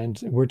 And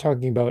we're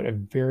talking about a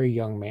very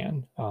young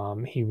man.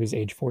 He was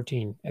age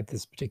 14 at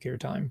this particular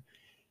time.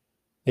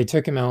 They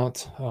took him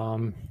out.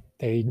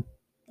 They,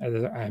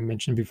 as I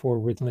mentioned before,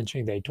 with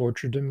lynching, they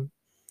tortured him.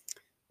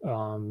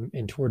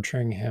 In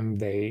torturing him,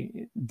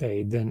 they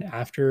then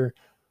after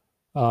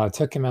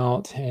took him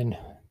out and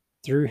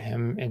threw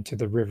him into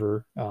the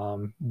river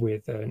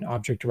with an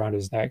object around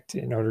his neck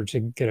in order to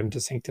get him to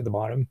sink to the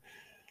bottom.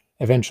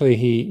 Eventually,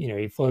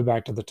 he floated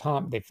back to the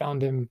top. They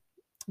found him.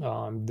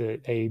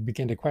 They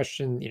began to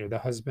question, the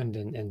husband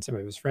and some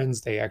of his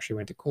friends. They actually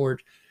went to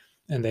court,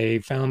 and they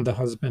found the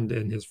husband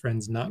and his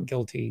friends not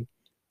guilty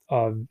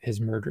of his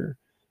murder.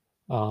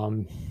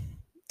 Um,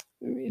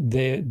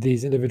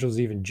 these individuals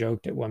even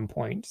joked at one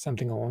point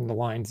something along the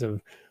lines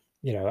of,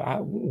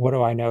 what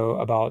do I know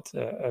about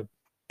a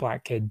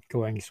black kid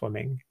going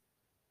swimming?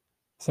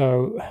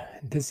 So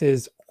this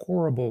is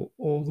horrible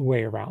all the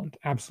way around,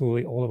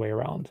 absolutely all the way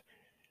around.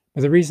 But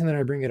the reason that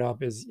I bring it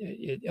up is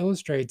it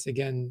illustrates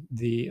again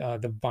the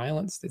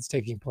violence that's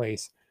taking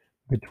place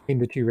between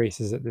the two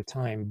races at the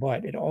time,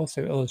 but it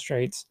also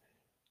illustrates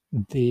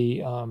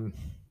the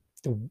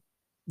the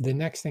the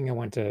next thing I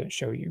want to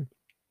show you,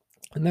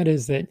 and that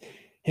is that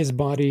his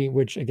body,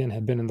 which again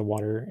had been in the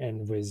water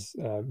and was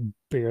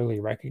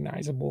barely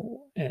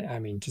recognizable, I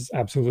mean, just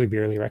absolutely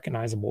barely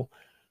recognizable.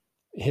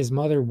 His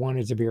mother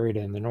wanted to bury it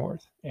in the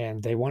north,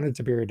 and they wanted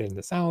to bury it in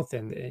the south,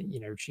 and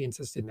she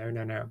insisted, no,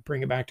 no, no,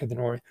 bring it back to the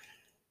north.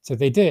 So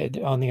they did,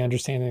 on the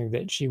understanding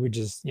that she would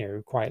just,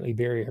 quietly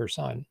bury her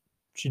son.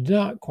 She did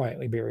not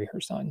quietly bury her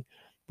son.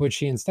 What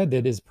she instead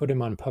did is put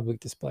him on public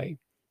display.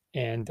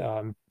 And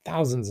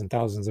thousands and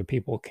thousands of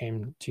people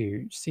came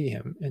to see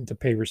him and to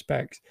pay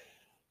respects.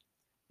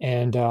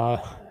 And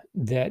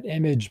that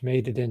image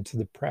made it into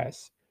the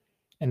press.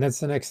 And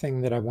that's the next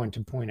thing that I want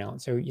to point out.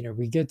 So,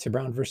 we get to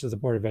Brown versus the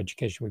Board of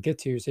Education. We get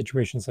to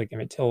situations like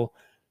Emmett Till,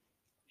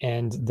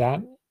 and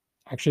that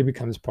actually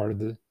becomes part of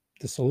the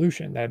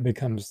solution. That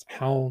becomes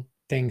how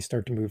things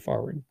start to move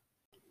forward.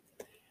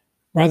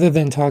 Rather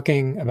than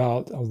talking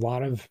about a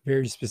lot of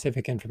very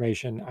specific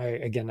information,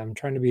 I'm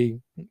trying to be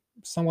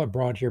somewhat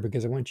broad here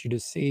because I want you to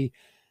see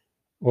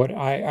what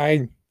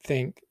I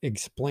think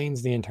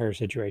explains the entire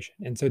situation.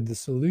 And so the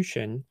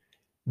solution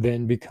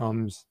then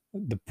becomes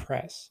the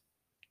press,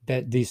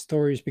 that these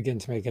stories begin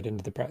to make it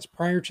into the press.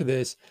 Prior to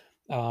this,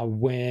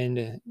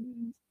 when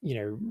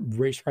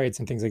race riots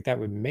and things like that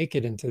would make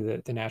it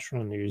into the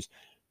national news,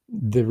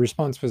 the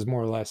response was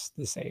more or less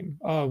the same.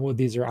 Oh, well,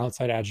 these are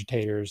outside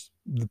agitators.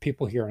 The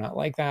people here are not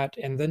like that,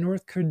 and the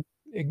North could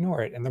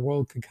ignore it, and the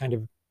world could kind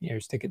of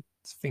stick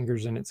its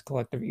fingers in its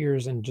collective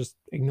ears and just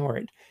ignore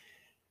it.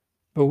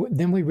 But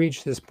then we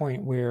reach this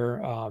point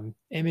where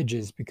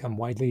images become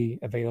widely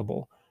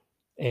available,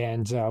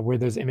 and where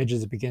those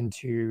images begin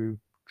to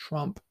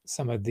trump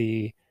some of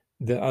the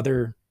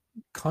other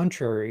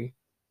contrary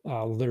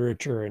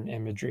literature and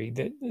imagery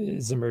that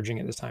is emerging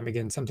at this time.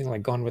 Again, something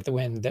like Gone with the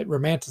Wind that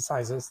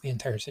romanticizes the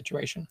entire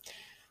situation.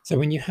 So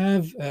when you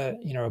have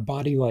a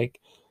body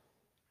like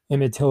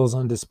Emmett Till's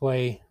on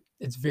display,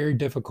 it's very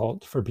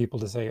difficult for people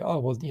to say, "Oh,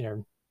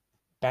 well,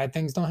 bad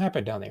things don't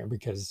happen down there,"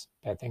 because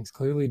bad things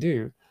clearly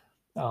do.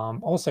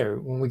 Also,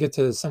 when we get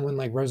to someone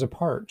like Rosa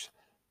Parks,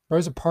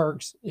 Rosa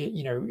Parks,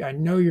 I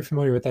know you're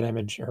familiar with that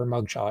image, her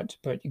mugshot,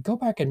 but you go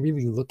back and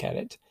really look at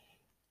it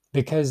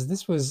because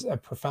this was a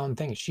profound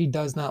thing. She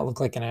does not look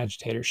like an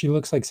agitator. She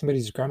looks like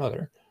somebody's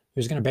grandmother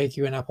who's going to bake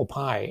you an apple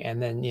pie and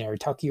then,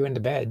 tuck you into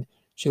bed.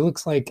 She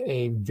looks like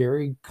a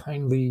very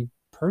kindly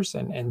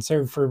person. And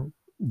so for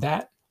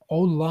that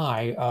old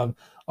lie of,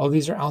 oh,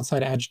 these are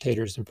outside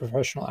agitators and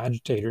professional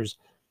agitators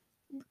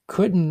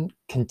couldn't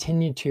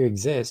continue to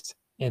exist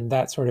in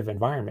that sort of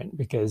environment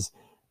because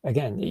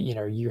again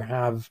you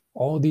have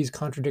all these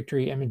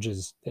contradictory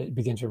images that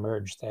begin to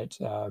emerge that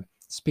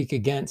speak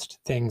against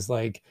things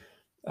like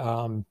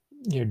um,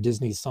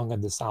 Disney's Song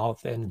of the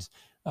South and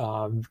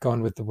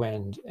Gone with the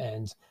Wind,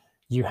 and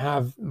you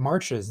have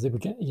marches that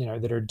begin,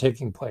 that are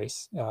taking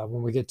place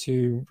when we get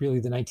to really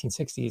the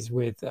 1960s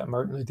with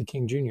Martin Luther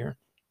King Jr.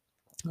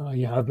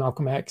 You have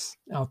Malcolm X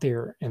out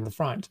there in the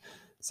front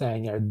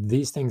saying,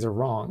 these things are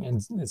wrong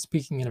and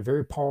speaking in a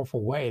very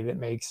powerful way that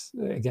makes,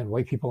 again,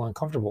 white people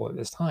uncomfortable at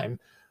this time.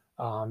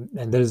 And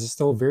that is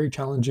still very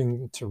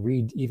challenging to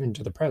read even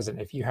to the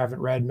present. If you haven't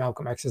read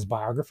Malcolm X's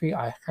biography,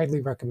 I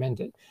highly recommend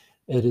it.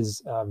 It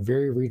is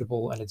very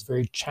readable and it's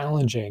very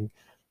challenging.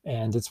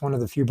 And it's one of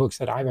the few books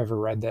that I've ever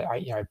read that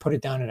I put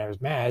it down and I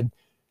was mad.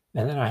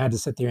 And then I had to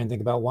sit there and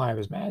think about why I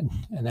was mad.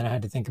 And then I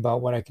had to think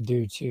about what I could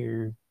do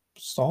to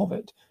solve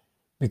it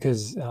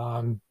because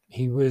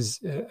he was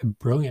a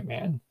brilliant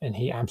man and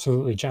he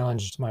absolutely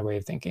challenged my way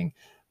of thinking,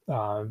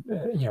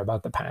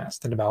 about the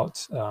past and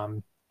about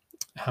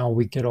how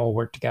we could all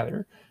work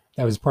together.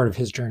 That was part of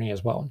his journey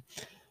as well.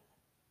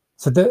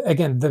 So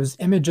again, those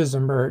images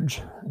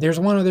emerge. There's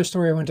one other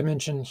story I want to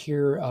mention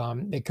here.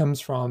 It comes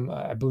from,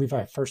 I believe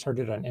I first heard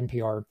it on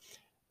NPR,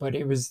 but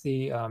it was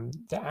the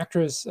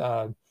actress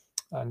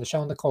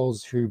Nichelle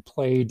Nichols who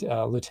played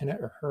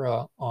Lieutenant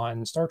Uhura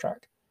on Star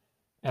Trek.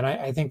 And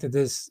I think that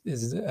this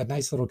is a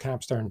nice little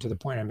capstone to the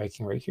point I'm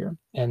making right here.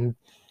 And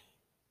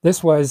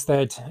this was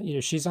that,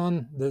 she's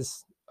on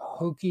this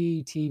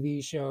hokey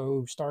TV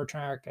show, Star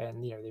Trek,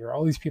 and, there are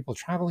all these people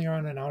traveling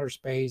around in outer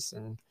space.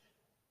 And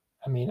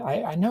I mean,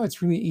 I know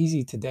it's really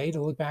easy today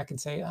to look back and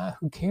say,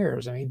 who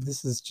cares? I mean,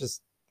 this is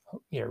just,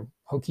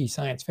 hokey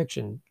science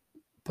fiction,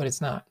 but it's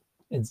not.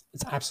 It's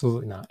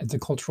absolutely not. It's a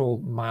cultural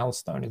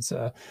milestone. It's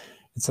a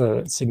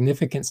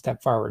significant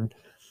step forward.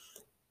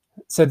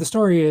 So the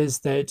story is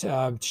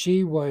that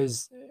she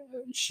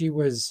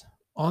was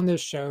on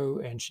this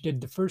show and she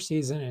did the first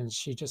season and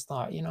she just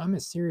thought, I'm a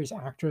serious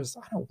actress.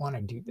 I don't want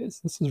to do this.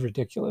 This is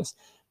ridiculous.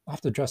 I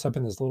have to dress up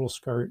in this little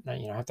skirt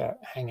and I have to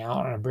hang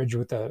out on a bridge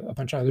with a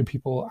bunch of other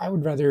people. I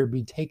would rather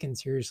be taken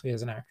seriously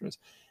as an actress.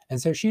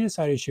 And so she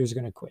decided she was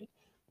going to quit.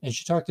 And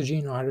she talked to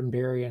Gene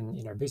Roddenberry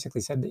and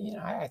basically said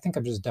that I think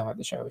I'm just done with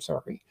the show.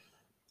 Sorry.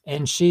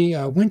 And she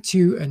went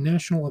to a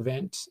national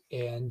event,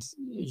 and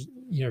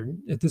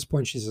at this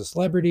point she's a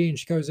celebrity, and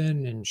she goes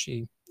in and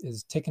she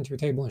is taken to a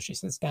table and she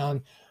sits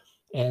down,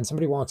 and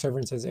somebody walks over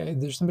and says, "Hey,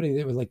 there's somebody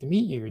that would like to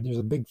meet you. There's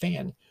a big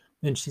fan."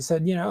 And she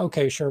said,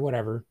 "Okay, sure,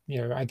 whatever.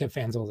 I get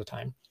fans all the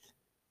time."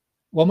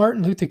 Well,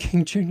 Martin Luther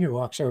King Jr.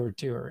 walks over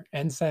to her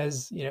and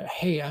says,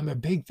 "Hey, I'm a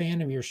big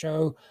fan of your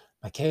show.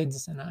 My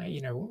kids and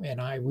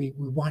I, we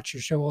watch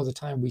your show all the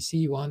time. We see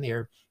you on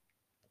there,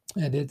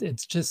 and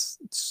it's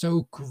just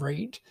so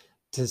great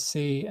to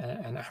see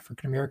an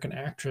African American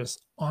actress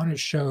on a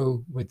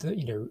show with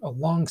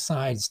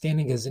alongside,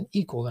 standing as an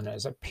equal and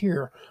as a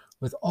peer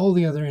with all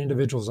the other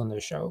individuals on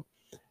the show."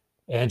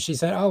 And she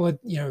said, "Oh,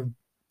 well,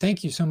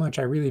 thank you so much.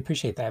 I really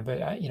appreciate that.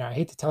 But I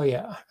hate to tell you,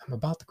 I'm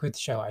about to quit the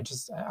show.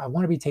 I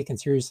want to be taken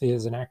seriously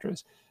as an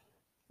actress."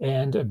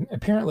 And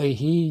apparently,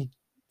 he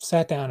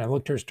sat down and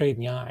looked her straight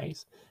in the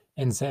eyes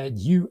and said,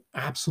 "You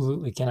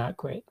absolutely cannot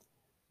quit,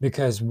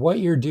 because what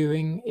you're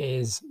doing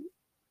is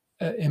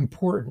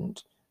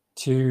important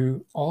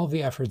to all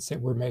the efforts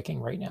that we're making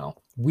right now.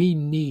 We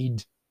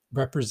need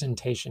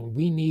representation.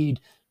 We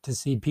need to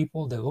see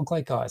people that look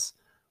like us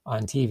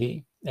on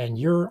TV. And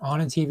you're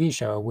on a TV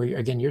show where,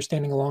 again, you're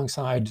standing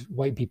alongside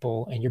white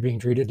people and you're being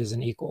treated as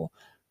an equal.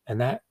 And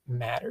that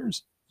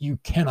matters. You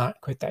cannot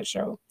quit that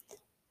show."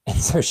 And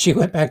so she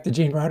went back to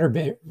Gene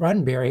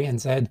Roddenberry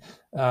and said,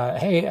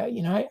 "Hey,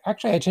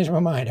 I changed my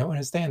mind. I want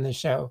to stay on this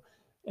show."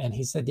 And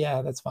he said,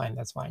 "Yeah, that's fine.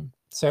 That's fine."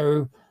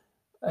 So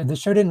the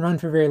show didn't run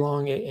for very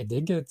long. It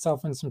did get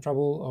itself in some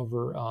trouble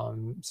over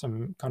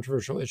some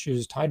controversial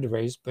issues tied to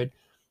race, but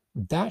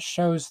that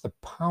shows the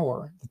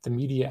power that the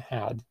media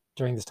had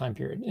during this time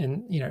period.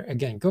 And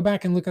again, go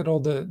back and look at all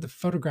the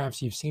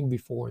photographs you've seen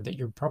before that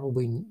you're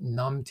probably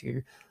numb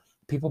to.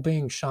 People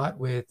being shot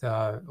with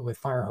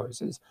fire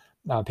hoses,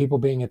 people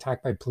being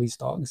attacked by police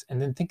dogs,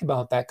 and then think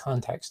about that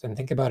context and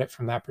think about it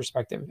from that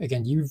perspective.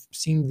 Again, you've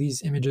seen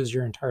these images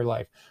your entire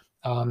life.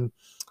 Um,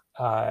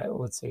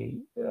 let's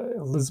see,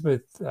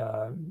 Elizabeth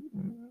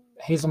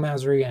Hazel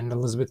Masry and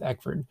Elizabeth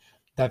Eckford.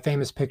 That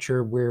famous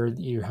picture where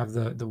you have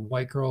the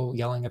white girl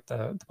yelling at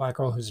the black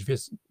girl who's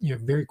just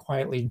very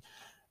quietly,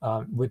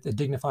 with a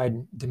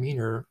dignified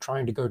demeanor,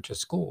 trying to go to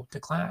school, to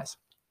class.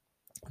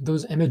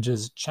 Those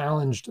images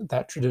challenged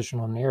that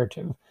traditional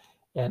narrative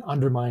and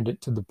undermined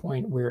it to the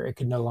point where it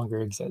could no longer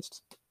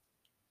exist.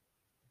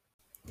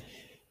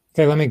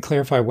 Okay, let me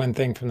clarify one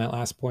thing from that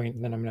last point,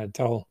 and then I'm going to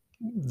tell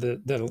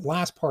the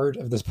last part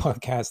of this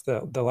podcast,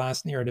 the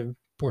last narrative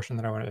portion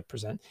that I want to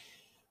present.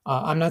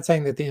 I'm not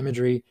saying that the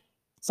imagery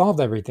solved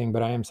everything,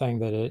 but I am saying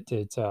that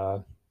it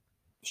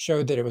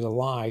showed that it was a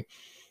lie,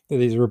 that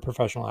these were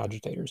professional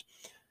agitators.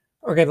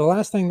 Okay, the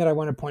last thing that I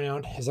want to point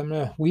out is I'm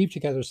going to weave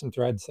together some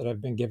threads that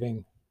I've been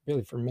giving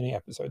really for many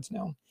episodes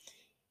now.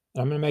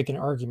 And I'm going to make an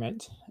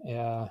argument.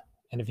 And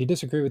if you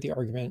disagree with the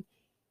argument,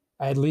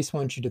 I at least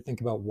want you to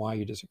think about why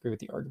you disagree with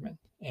the argument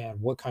and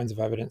what kinds of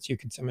evidence you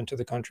could summon to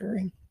the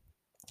contrary.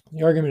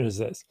 The argument is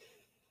this: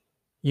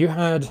 you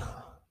had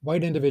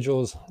white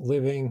individuals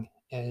living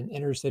in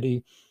inner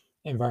city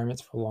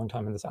environments for a long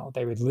time in the South.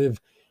 They would live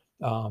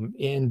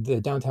in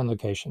the downtown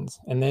locations.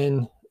 And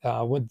then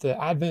with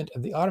the advent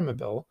of the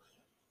automobile,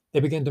 they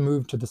began to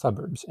move to the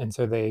suburbs. And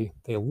so they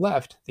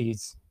left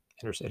these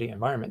inner city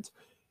environments.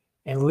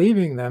 And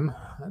leaving them,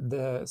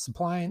 the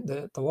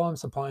law of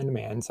supply and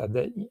demand said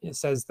that it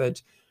says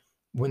that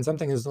when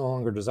something is no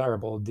longer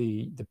desirable,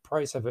 the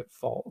price of it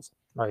falls,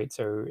 right?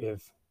 So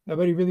if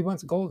nobody really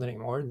wants gold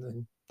anymore,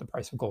 then the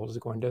price of gold is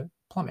going to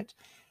plummet.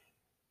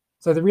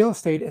 So the real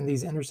estate in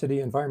these inner city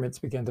environments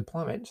began to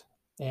plummet,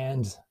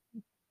 and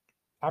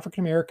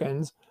African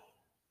Americans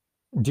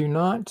do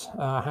not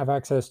have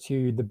access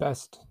to the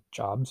best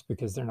jobs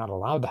because they're not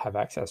allowed to have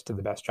access to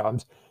the best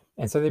jobs.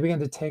 And so they began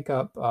to take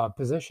up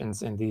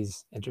positions in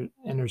these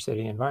inner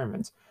city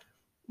environments.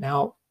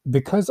 Now,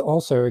 because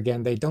also,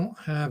 again, they don't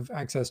have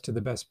access to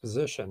the best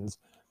positions,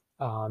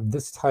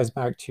 this ties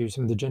back to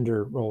some of the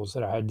gender roles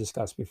that I had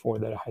discussed before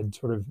that I had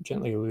sort of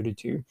gently alluded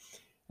to.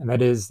 And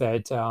that is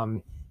that,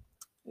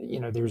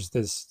 there's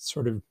this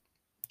sort of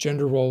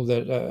gender role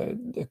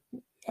that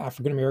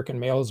African American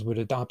males would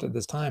adopt at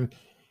this time.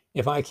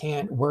 If I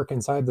can't work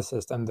inside the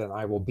system, then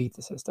I will beat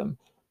the system.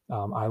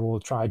 I will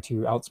try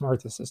to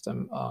outsmart the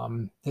system.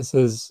 This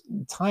is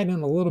tied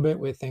in a little bit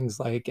with things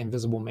like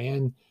Invisible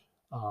Man,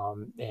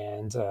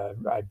 and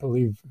I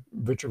believe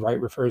Richard Wright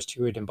refers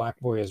to it in Black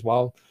Boy as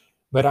well.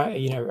 But I'm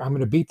going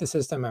to beat the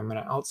system. I'm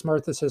going to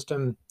outsmart the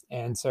system,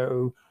 and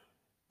so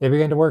they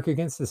begin to work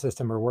against the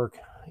system or work,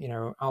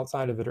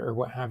 outside of it or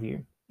what have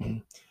you.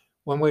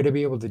 One way to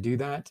be able to do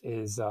that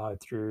is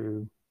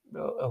through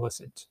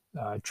illicit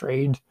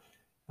trade,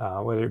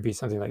 whether it be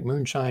something like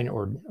moonshine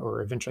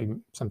or eventually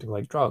something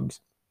like drugs.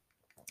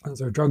 And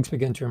so drugs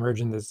begin to emerge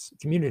in this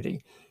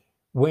community.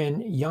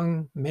 When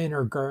young men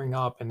are growing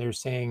up and they're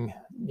seeing,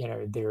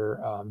 their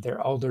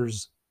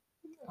elders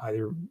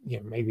either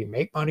maybe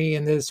make money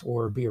in this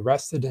or be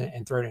arrested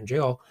and thrown in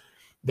jail,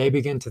 they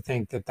begin to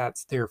think that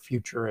that's their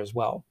future as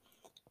well.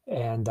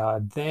 And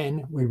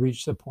then we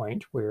reach the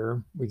point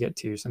where we get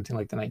to something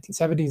like the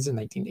 1970s and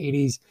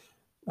 1980s,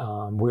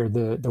 where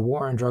the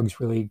war on drugs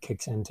really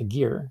kicks into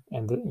gear,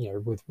 and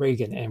with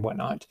Reagan and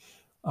whatnot.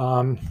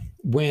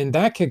 When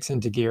that kicks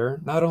into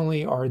gear, not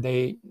only are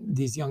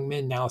these young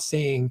men now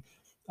seeing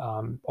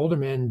older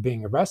men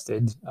being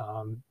arrested,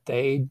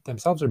 they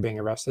themselves are being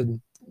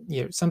arrested.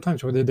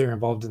 Sometimes whether they're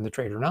involved in the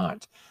trade or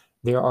not.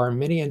 There are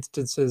many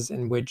instances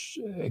in which,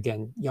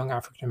 again, young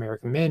African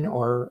American men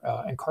are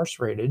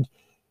incarcerated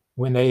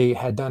when they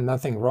had done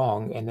nothing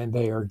wrong, and then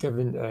they are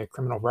given a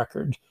criminal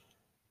record.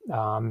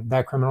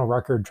 That criminal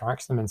record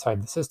tracks them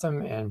inside the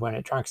system, and when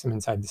it tracks them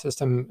inside the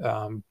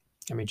system,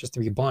 just to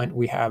be blunt,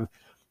 we have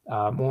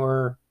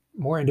more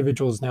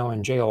individuals now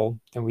in jail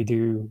than we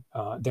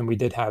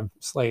did have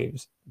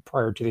slaves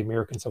prior to the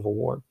American Civil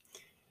War.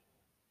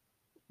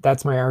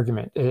 That's my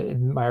argument.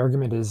 My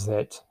argument is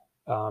that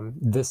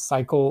this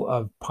cycle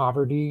of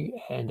poverty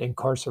and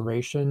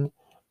incarceration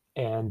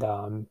and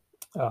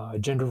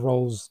gender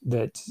roles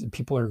that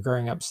people are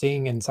growing up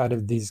seeing inside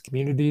of these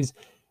communities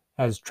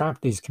has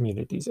trapped these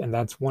communities. And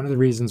that's one of the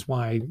reasons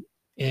why,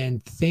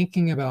 in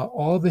thinking about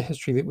all the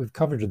history that we've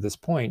covered to this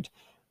point,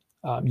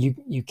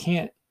 you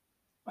can't,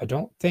 I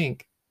don't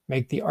think,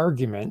 make the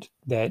argument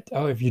that,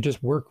 oh, if you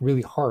just work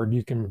really hard,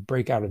 you can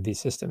break out of these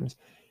systems.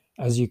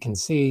 As you can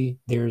see,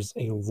 there's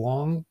a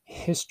long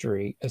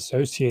history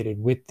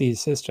associated with these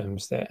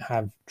systems that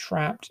have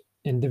trapped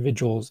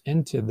individuals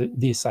into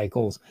these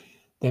cycles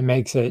that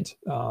makes it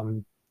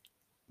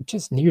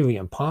just nearly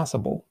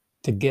impossible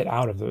to get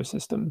out of those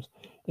systems.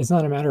 It's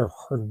not a matter of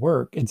hard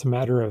work. It's a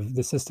matter of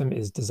the system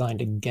is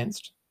designed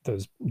against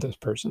those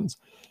persons.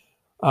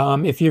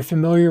 If you're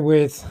familiar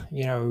with,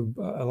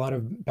 a lot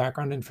of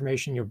background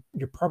information,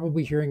 you're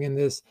probably hearing in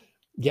this.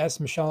 Yes,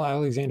 Michelle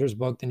Alexander's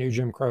book, The New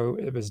Jim Crow,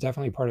 it was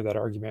definitely part of that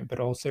argument, but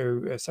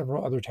also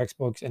several other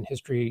textbooks and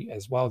history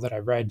as well that I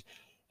read.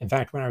 In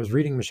fact, when I was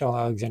reading Michelle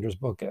Alexander's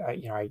book,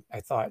 I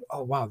thought,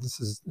 oh wow, this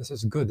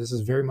is good. This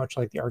is very much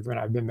like the argument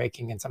I've been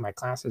making in some of my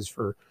classes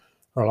for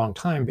a long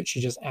time, but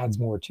she just adds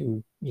more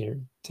to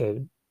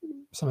to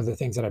some of the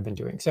things that I've been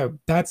doing. So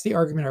that's the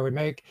argument I would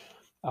make.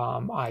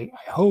 I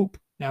hope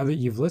now that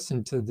you've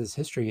listened to this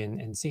history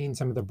and seen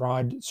some of the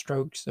broad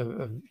strokes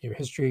of your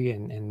history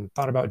and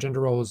thought about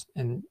gender roles,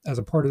 and as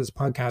a part of this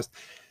podcast,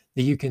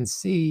 that you can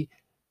see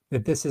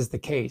that this is the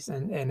case.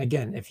 And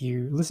again, if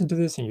you listen to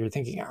this and you're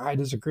thinking, I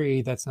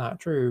disagree, that's not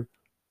true,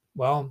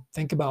 well,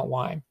 think about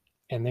why,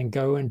 and then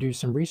go and do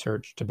some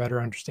research to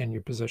better understand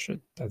your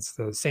position. That's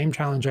the same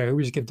challenge I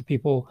always give to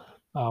people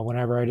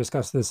whenever I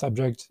discuss this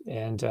subject,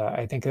 and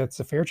I think that's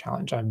a fair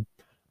challenge. I'm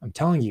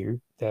telling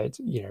you that,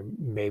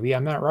 maybe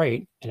I'm not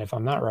right. And if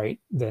I'm not right,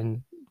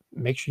 then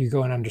make sure you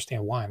go and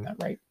understand why I'm not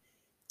right.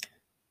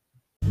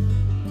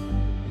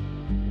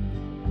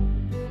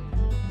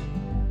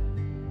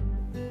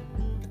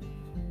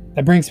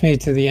 That brings me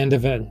to the end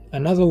of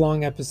another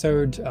long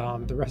episode.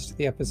 The rest of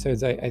the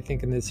episodes, I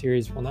think, in this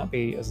series will not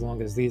be as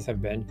long as these have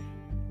been.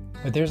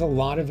 But there's a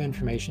lot of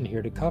information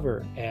here to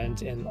cover.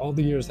 And in all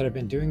the years that I've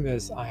been doing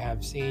this, I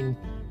have seen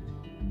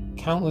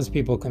countless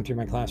people come through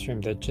my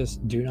classroom that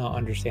just do not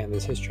understand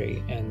this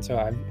history. And so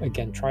I've,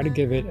 again, tried to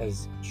give it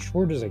as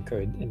short as I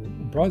could,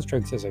 in broad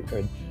strokes as I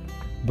could.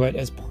 But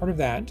as part of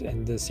that,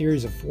 and the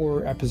series of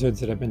 4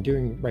 episodes that I've been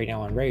doing right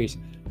now on race,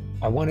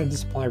 I wanted to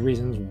supply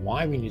reasons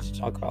why we need to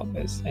talk about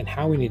this, and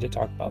how we need to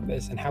talk about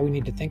this, and how we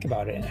need to think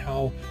about it, and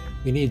how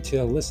we need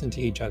to listen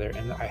to each other.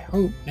 And I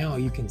hope now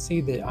you can see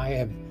that I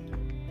have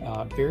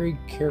very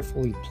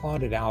carefully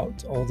plotted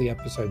out all the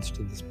episodes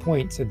to this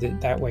point, so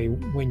that way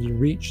when you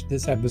reach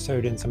this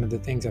episode and some of the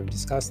things I've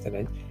discussed in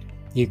it,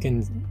 you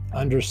can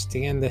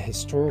understand the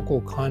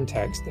historical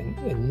context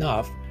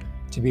enough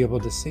to be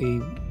able to see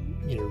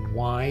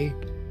why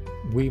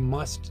we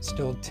must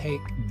still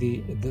take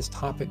this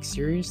topic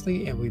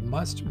seriously, and we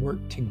must work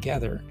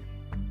together.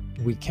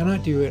 We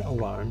cannot do it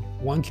alone.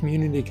 One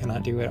community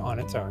cannot do it on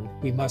its own.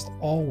 We must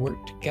all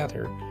work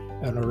together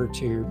in order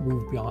to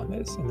move beyond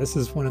this. And this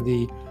is one of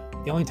the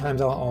only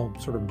times I'll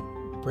sort of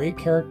break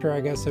character,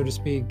 I guess, so to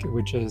speak,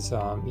 which is,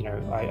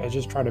 I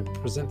just try to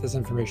present this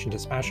information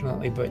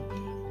dispassionately, but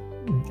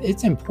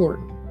it's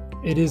important.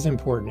 It is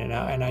important.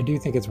 And I do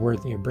think it's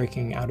worth,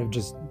 breaking out of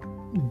just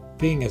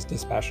being as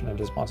dispassionate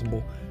as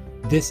possible.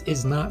 This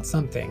is not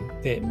something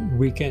that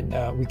we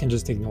can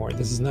just ignore.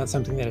 This is not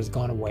something that has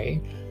gone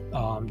away.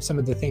 Some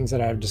of the things that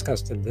I've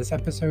discussed in this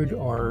episode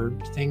are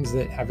things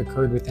that have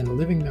occurred within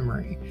living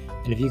memory.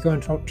 And if you go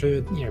and talk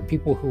to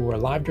people who were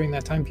alive during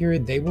that time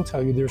period, they will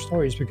tell you their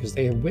stories because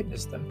they have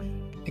witnessed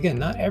them. Again,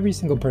 not every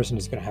single person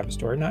is going to have a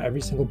story. Not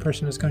every single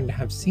person is going to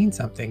have seen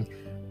something,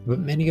 but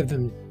many of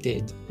them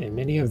did, and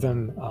many of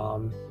them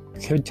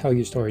could tell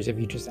you stories if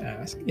you just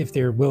ask, if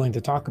they're willing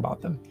to talk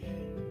about them.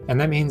 And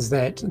that means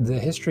that the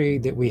history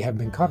that we have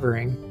been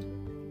covering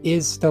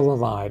is still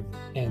alive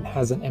and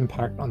has an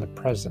impact on the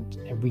present.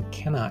 And we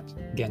cannot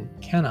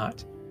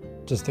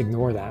just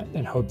ignore that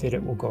and hope that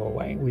it will go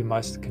away. We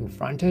must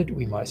confront it,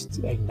 we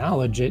must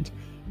acknowledge it,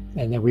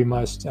 and then we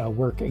must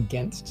work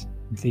against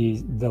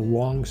the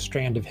long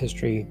strand of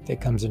history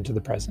that comes into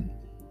the present.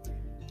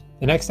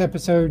 The next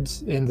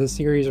episodes in this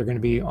series are going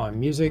to be on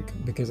music,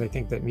 because I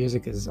think that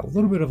music is a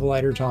little bit of a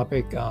lighter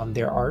topic.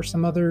 There are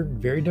some other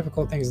very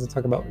difficult things to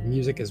talk about with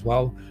music as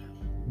well,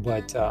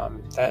 but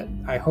that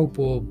I hope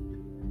will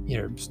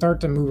start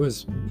to move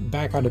us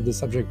back out of the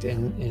subject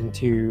and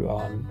into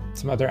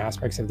some other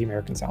aspects of the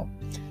American South.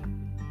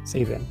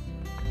 See you then.